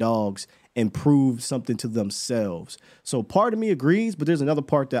rabid dogs and prove something to themselves. So part of me agrees, but there's another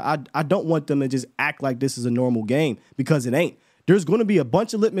part that I don't want them to just act like this is a normal game, because it ain't. There's going to be a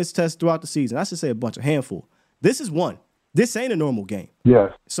bunch of litmus tests throughout the season. I should say a handful. This is one. This ain't a normal game.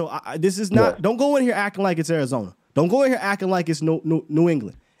 Yes. So this is not. Yes. Don't go in here acting like it's Arizona. Don't go in here acting like it's New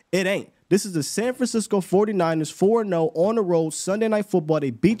England. It ain't. This is the San Francisco 49ers 4-0 on the road, Sunday Night Football.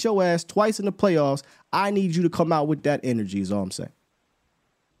 They beat your ass twice in the playoffs. I need you to come out with that energy is all I'm saying.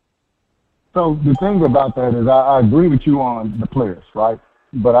 So the thing about that is I agree with you on the players, right?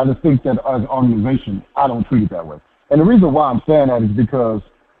 But I just think that as an organization, I don't treat it that way. And the reason why I'm saying that is because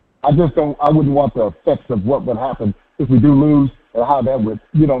I wouldn't want the effects of what would happen if we do lose and how that would,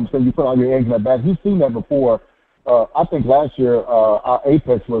 you know what I'm saying, you put all your eggs in that basket. You've seen that before. I think last year our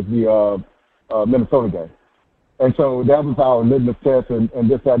apex was the Minnesota game. And so that was our litmus test and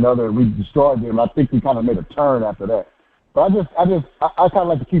this, that, and the other. We destroyed them. I think we kind of made a turn after that. But I kind of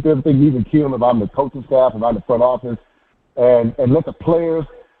like to keep everything even keel if I'm the coaching staff, if I'm the front office, and let the players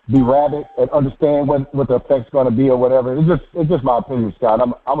be rabid and understand what the effect's going to be or whatever. It's just my opinion, Scott.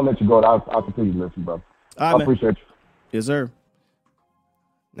 I'm going to let you go. I'll continue to listen, brother. All right, I appreciate you. Yes, sir.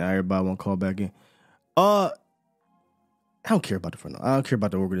 Now everybody want to call back in. I don't care about the front office. I don't care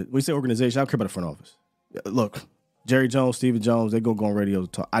about the organization. When you say organization, I don't care about the front office. Look, Jerry Jones, Stephen Jones, they go on radio to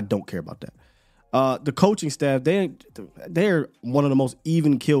talk. I don't care about that. The coaching staff, they're one of the most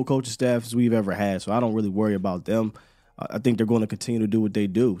even keel coaching staffs we've ever had, so I don't really worry about them. I think they're going to continue to do what they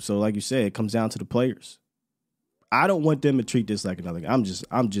do. So, like you said, it comes down to the players. I don't want them to treat this like another game. I'm just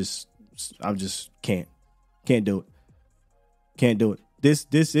can't do it. Can't do it.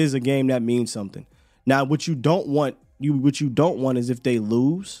 This is a game that means something. Now, what you don't want is if they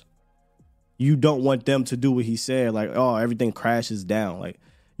lose, you don't want them to do what he said, like, oh, everything crashes down. Like,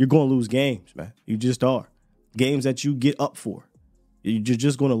 you're going to lose games, man. You just are. Games that you get up for. You're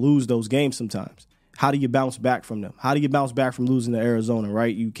just going to lose those games sometimes. How do you bounce back from them? How do you bounce back from losing to Arizona,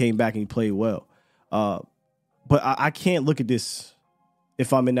 right? You came back and you played well. But I can't look at this,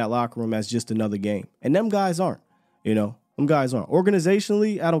 if I'm in that locker room, as just another game. And them guys aren't, Them guys aren't.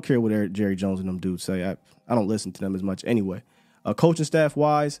 Organizationally, I don't care what Jerry Jones and them dudes say. I don't listen to them as much anyway. Coaching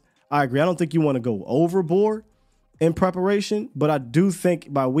staff-wise, I agree. I don't think you want to go overboard in preparation, but I do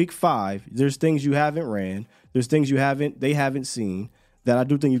think by week 5, there's things you haven't ran. There's things they haven't seen that I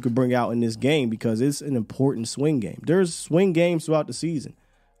do think you could bring out in this game because it's an important swing game. There's swing games throughout the season.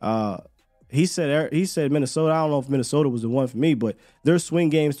 He said Minnesota. I don't know if Minnesota was the one for me, but there's swing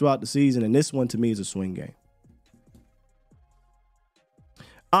games throughout the season, and this one to me is a swing game.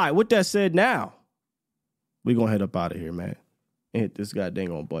 All right, with that said, now we're going to head up out of here, man, and hit this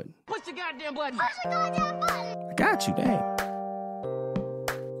goddamn on button. Push the goddamn button. I got you, dang.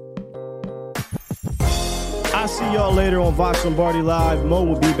 I'll see y'all later on Vox Lombardi Live. Mo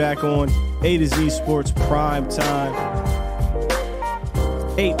will be back on A to Z Sports Prime Time,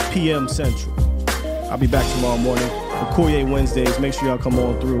 8 p.m. Central. I'll be back tomorrow morning for Courier Wednesdays. Make sure y'all come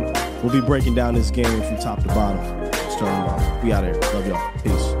on through. We'll be breaking down this game from top to bottom, starting off. We out here. Love y'all.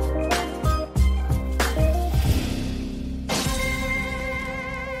 Peace.